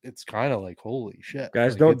and it's kind of like, holy shit.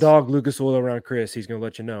 Guys, don't dog Lucas Oil around Chris. He's gonna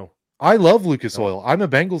let you know. I love Lucas Oil. I'm a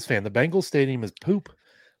Bengals fan. The Bengals stadium is poop.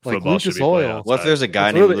 Like football Lucas Oil. What if there's a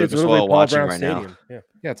guy named Lucas Oil watching right stadium. now?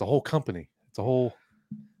 Yeah, it's a whole company. It's a whole.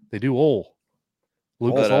 They do Oil.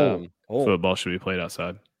 Lucas Oil. Football should be played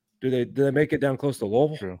outside. Do they make it down close to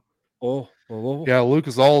Louisville? True. Louisville? Yeah,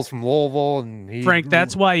 Lucas Oil's from Louisville, and Frank,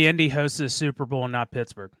 that's why Indy hosts the Super Bowl and not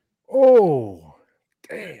Pittsburgh. Oh,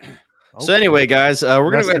 damn. So anyway, guys,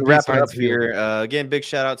 we're going to go ahead and wrap it up here. Again, big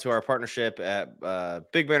shout out to our partnership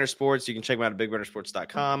at Big Banner Sports. You can check them out at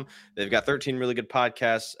bigbannersports.com. They've got 13 really good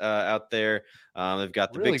podcasts out there. They've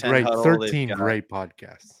got the really Big Ten great, Huddle. 13 great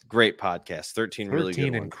podcasts. Great podcasts. 13 really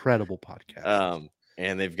good ones. Incredible podcasts.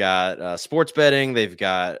 And they've got sports betting. They've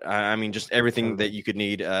got, just everything that you could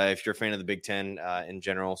need if you're a fan of the Big Ten in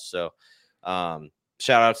general. So shout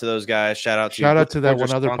out to those guys. Shout out to that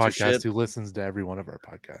one other podcast who listens to every one of our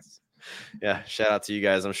podcasts. Yeah, shout out to you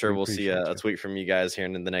guys. I'm sure we'll see a tweet from you guys here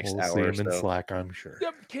in the next hour. See or him so. in Slack, I'm sure.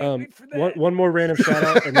 One more random shout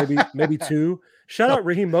out, and maybe two. Shout out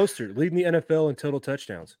Raheem Mostert, leading the NFL in total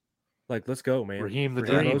touchdowns. Like, let's go, man. Raheem the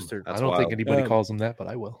Dream. Mostert. I don't think anybody calls him that, but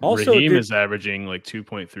I will. Also, Raheem is averaging like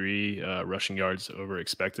 2.3 rushing yards over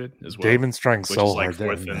expected as well. Damon's trying so hard.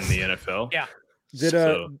 Fourth in the NFL. Yeah.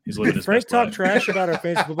 Did Frank talk trash about our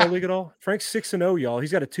fantasy football league at all? Frank's 6-0, y'all.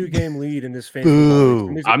 He's got a 2-game lead in this fantasy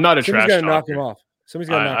football league. I'm not a trash talker. Knock him off. Somebody's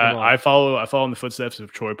got to knock him off. I follow in the footsteps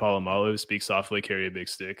of Troy Polamalu. Speak softly, carry a big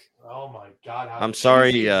stick. Oh my God! I'm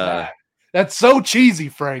sorry. That's so cheesy,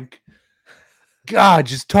 Frank. God,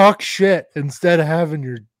 just talk shit instead of having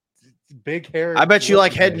your big hair. I bet you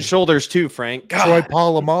like Head and Shoulders too, Frank. Troy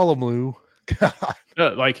Polamalu.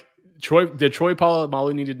 God. Like did Troy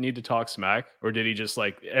Polamalu need to talk smack, or did he just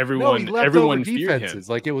like everyone feared him?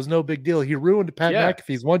 Like it was no big deal. He ruined Pat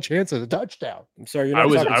McAfee's one chance at a touchdown. I'm sorry, I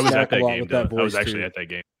was at that game. I was actually at that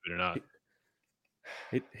game, believe it or not.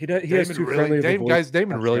 He has too friendly of a voice. Guys,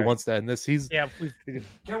 Damon really wants to end this. Can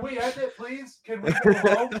we end it, please? Can we go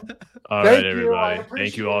home? All right, everybody.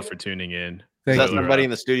 Thank you all for tuning in. Is that somebody in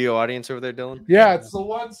the studio audience over there, Dylan? Yeah, it's the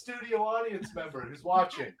one studio audience member who's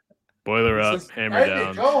watching. Boiler up, hammer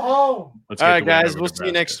down. Go home. All right, guys. We'll see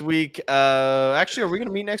you next week. Actually, are we going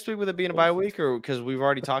to meet next week with it being a bye week, or because we've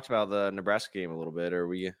already talked about the Nebraska game a little bit? Are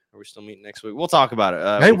we still meeting next week? We'll talk about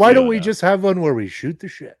it. Hey, why don't we just have one where we shoot the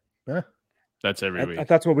shit? Huh? That's every week.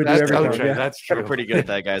 That's what we do every time. Yeah. That's true. We're pretty good at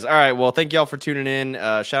that, guys. All right. Well, thank you all for tuning in.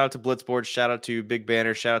 Shout out to Blitzboard. Shout out to Big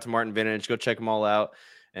Banner. Shout out to Martin Vintage. Go check them all out.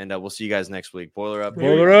 And we'll see you guys next week. Boiler up.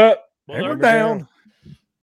 Boiler up. Hammer down.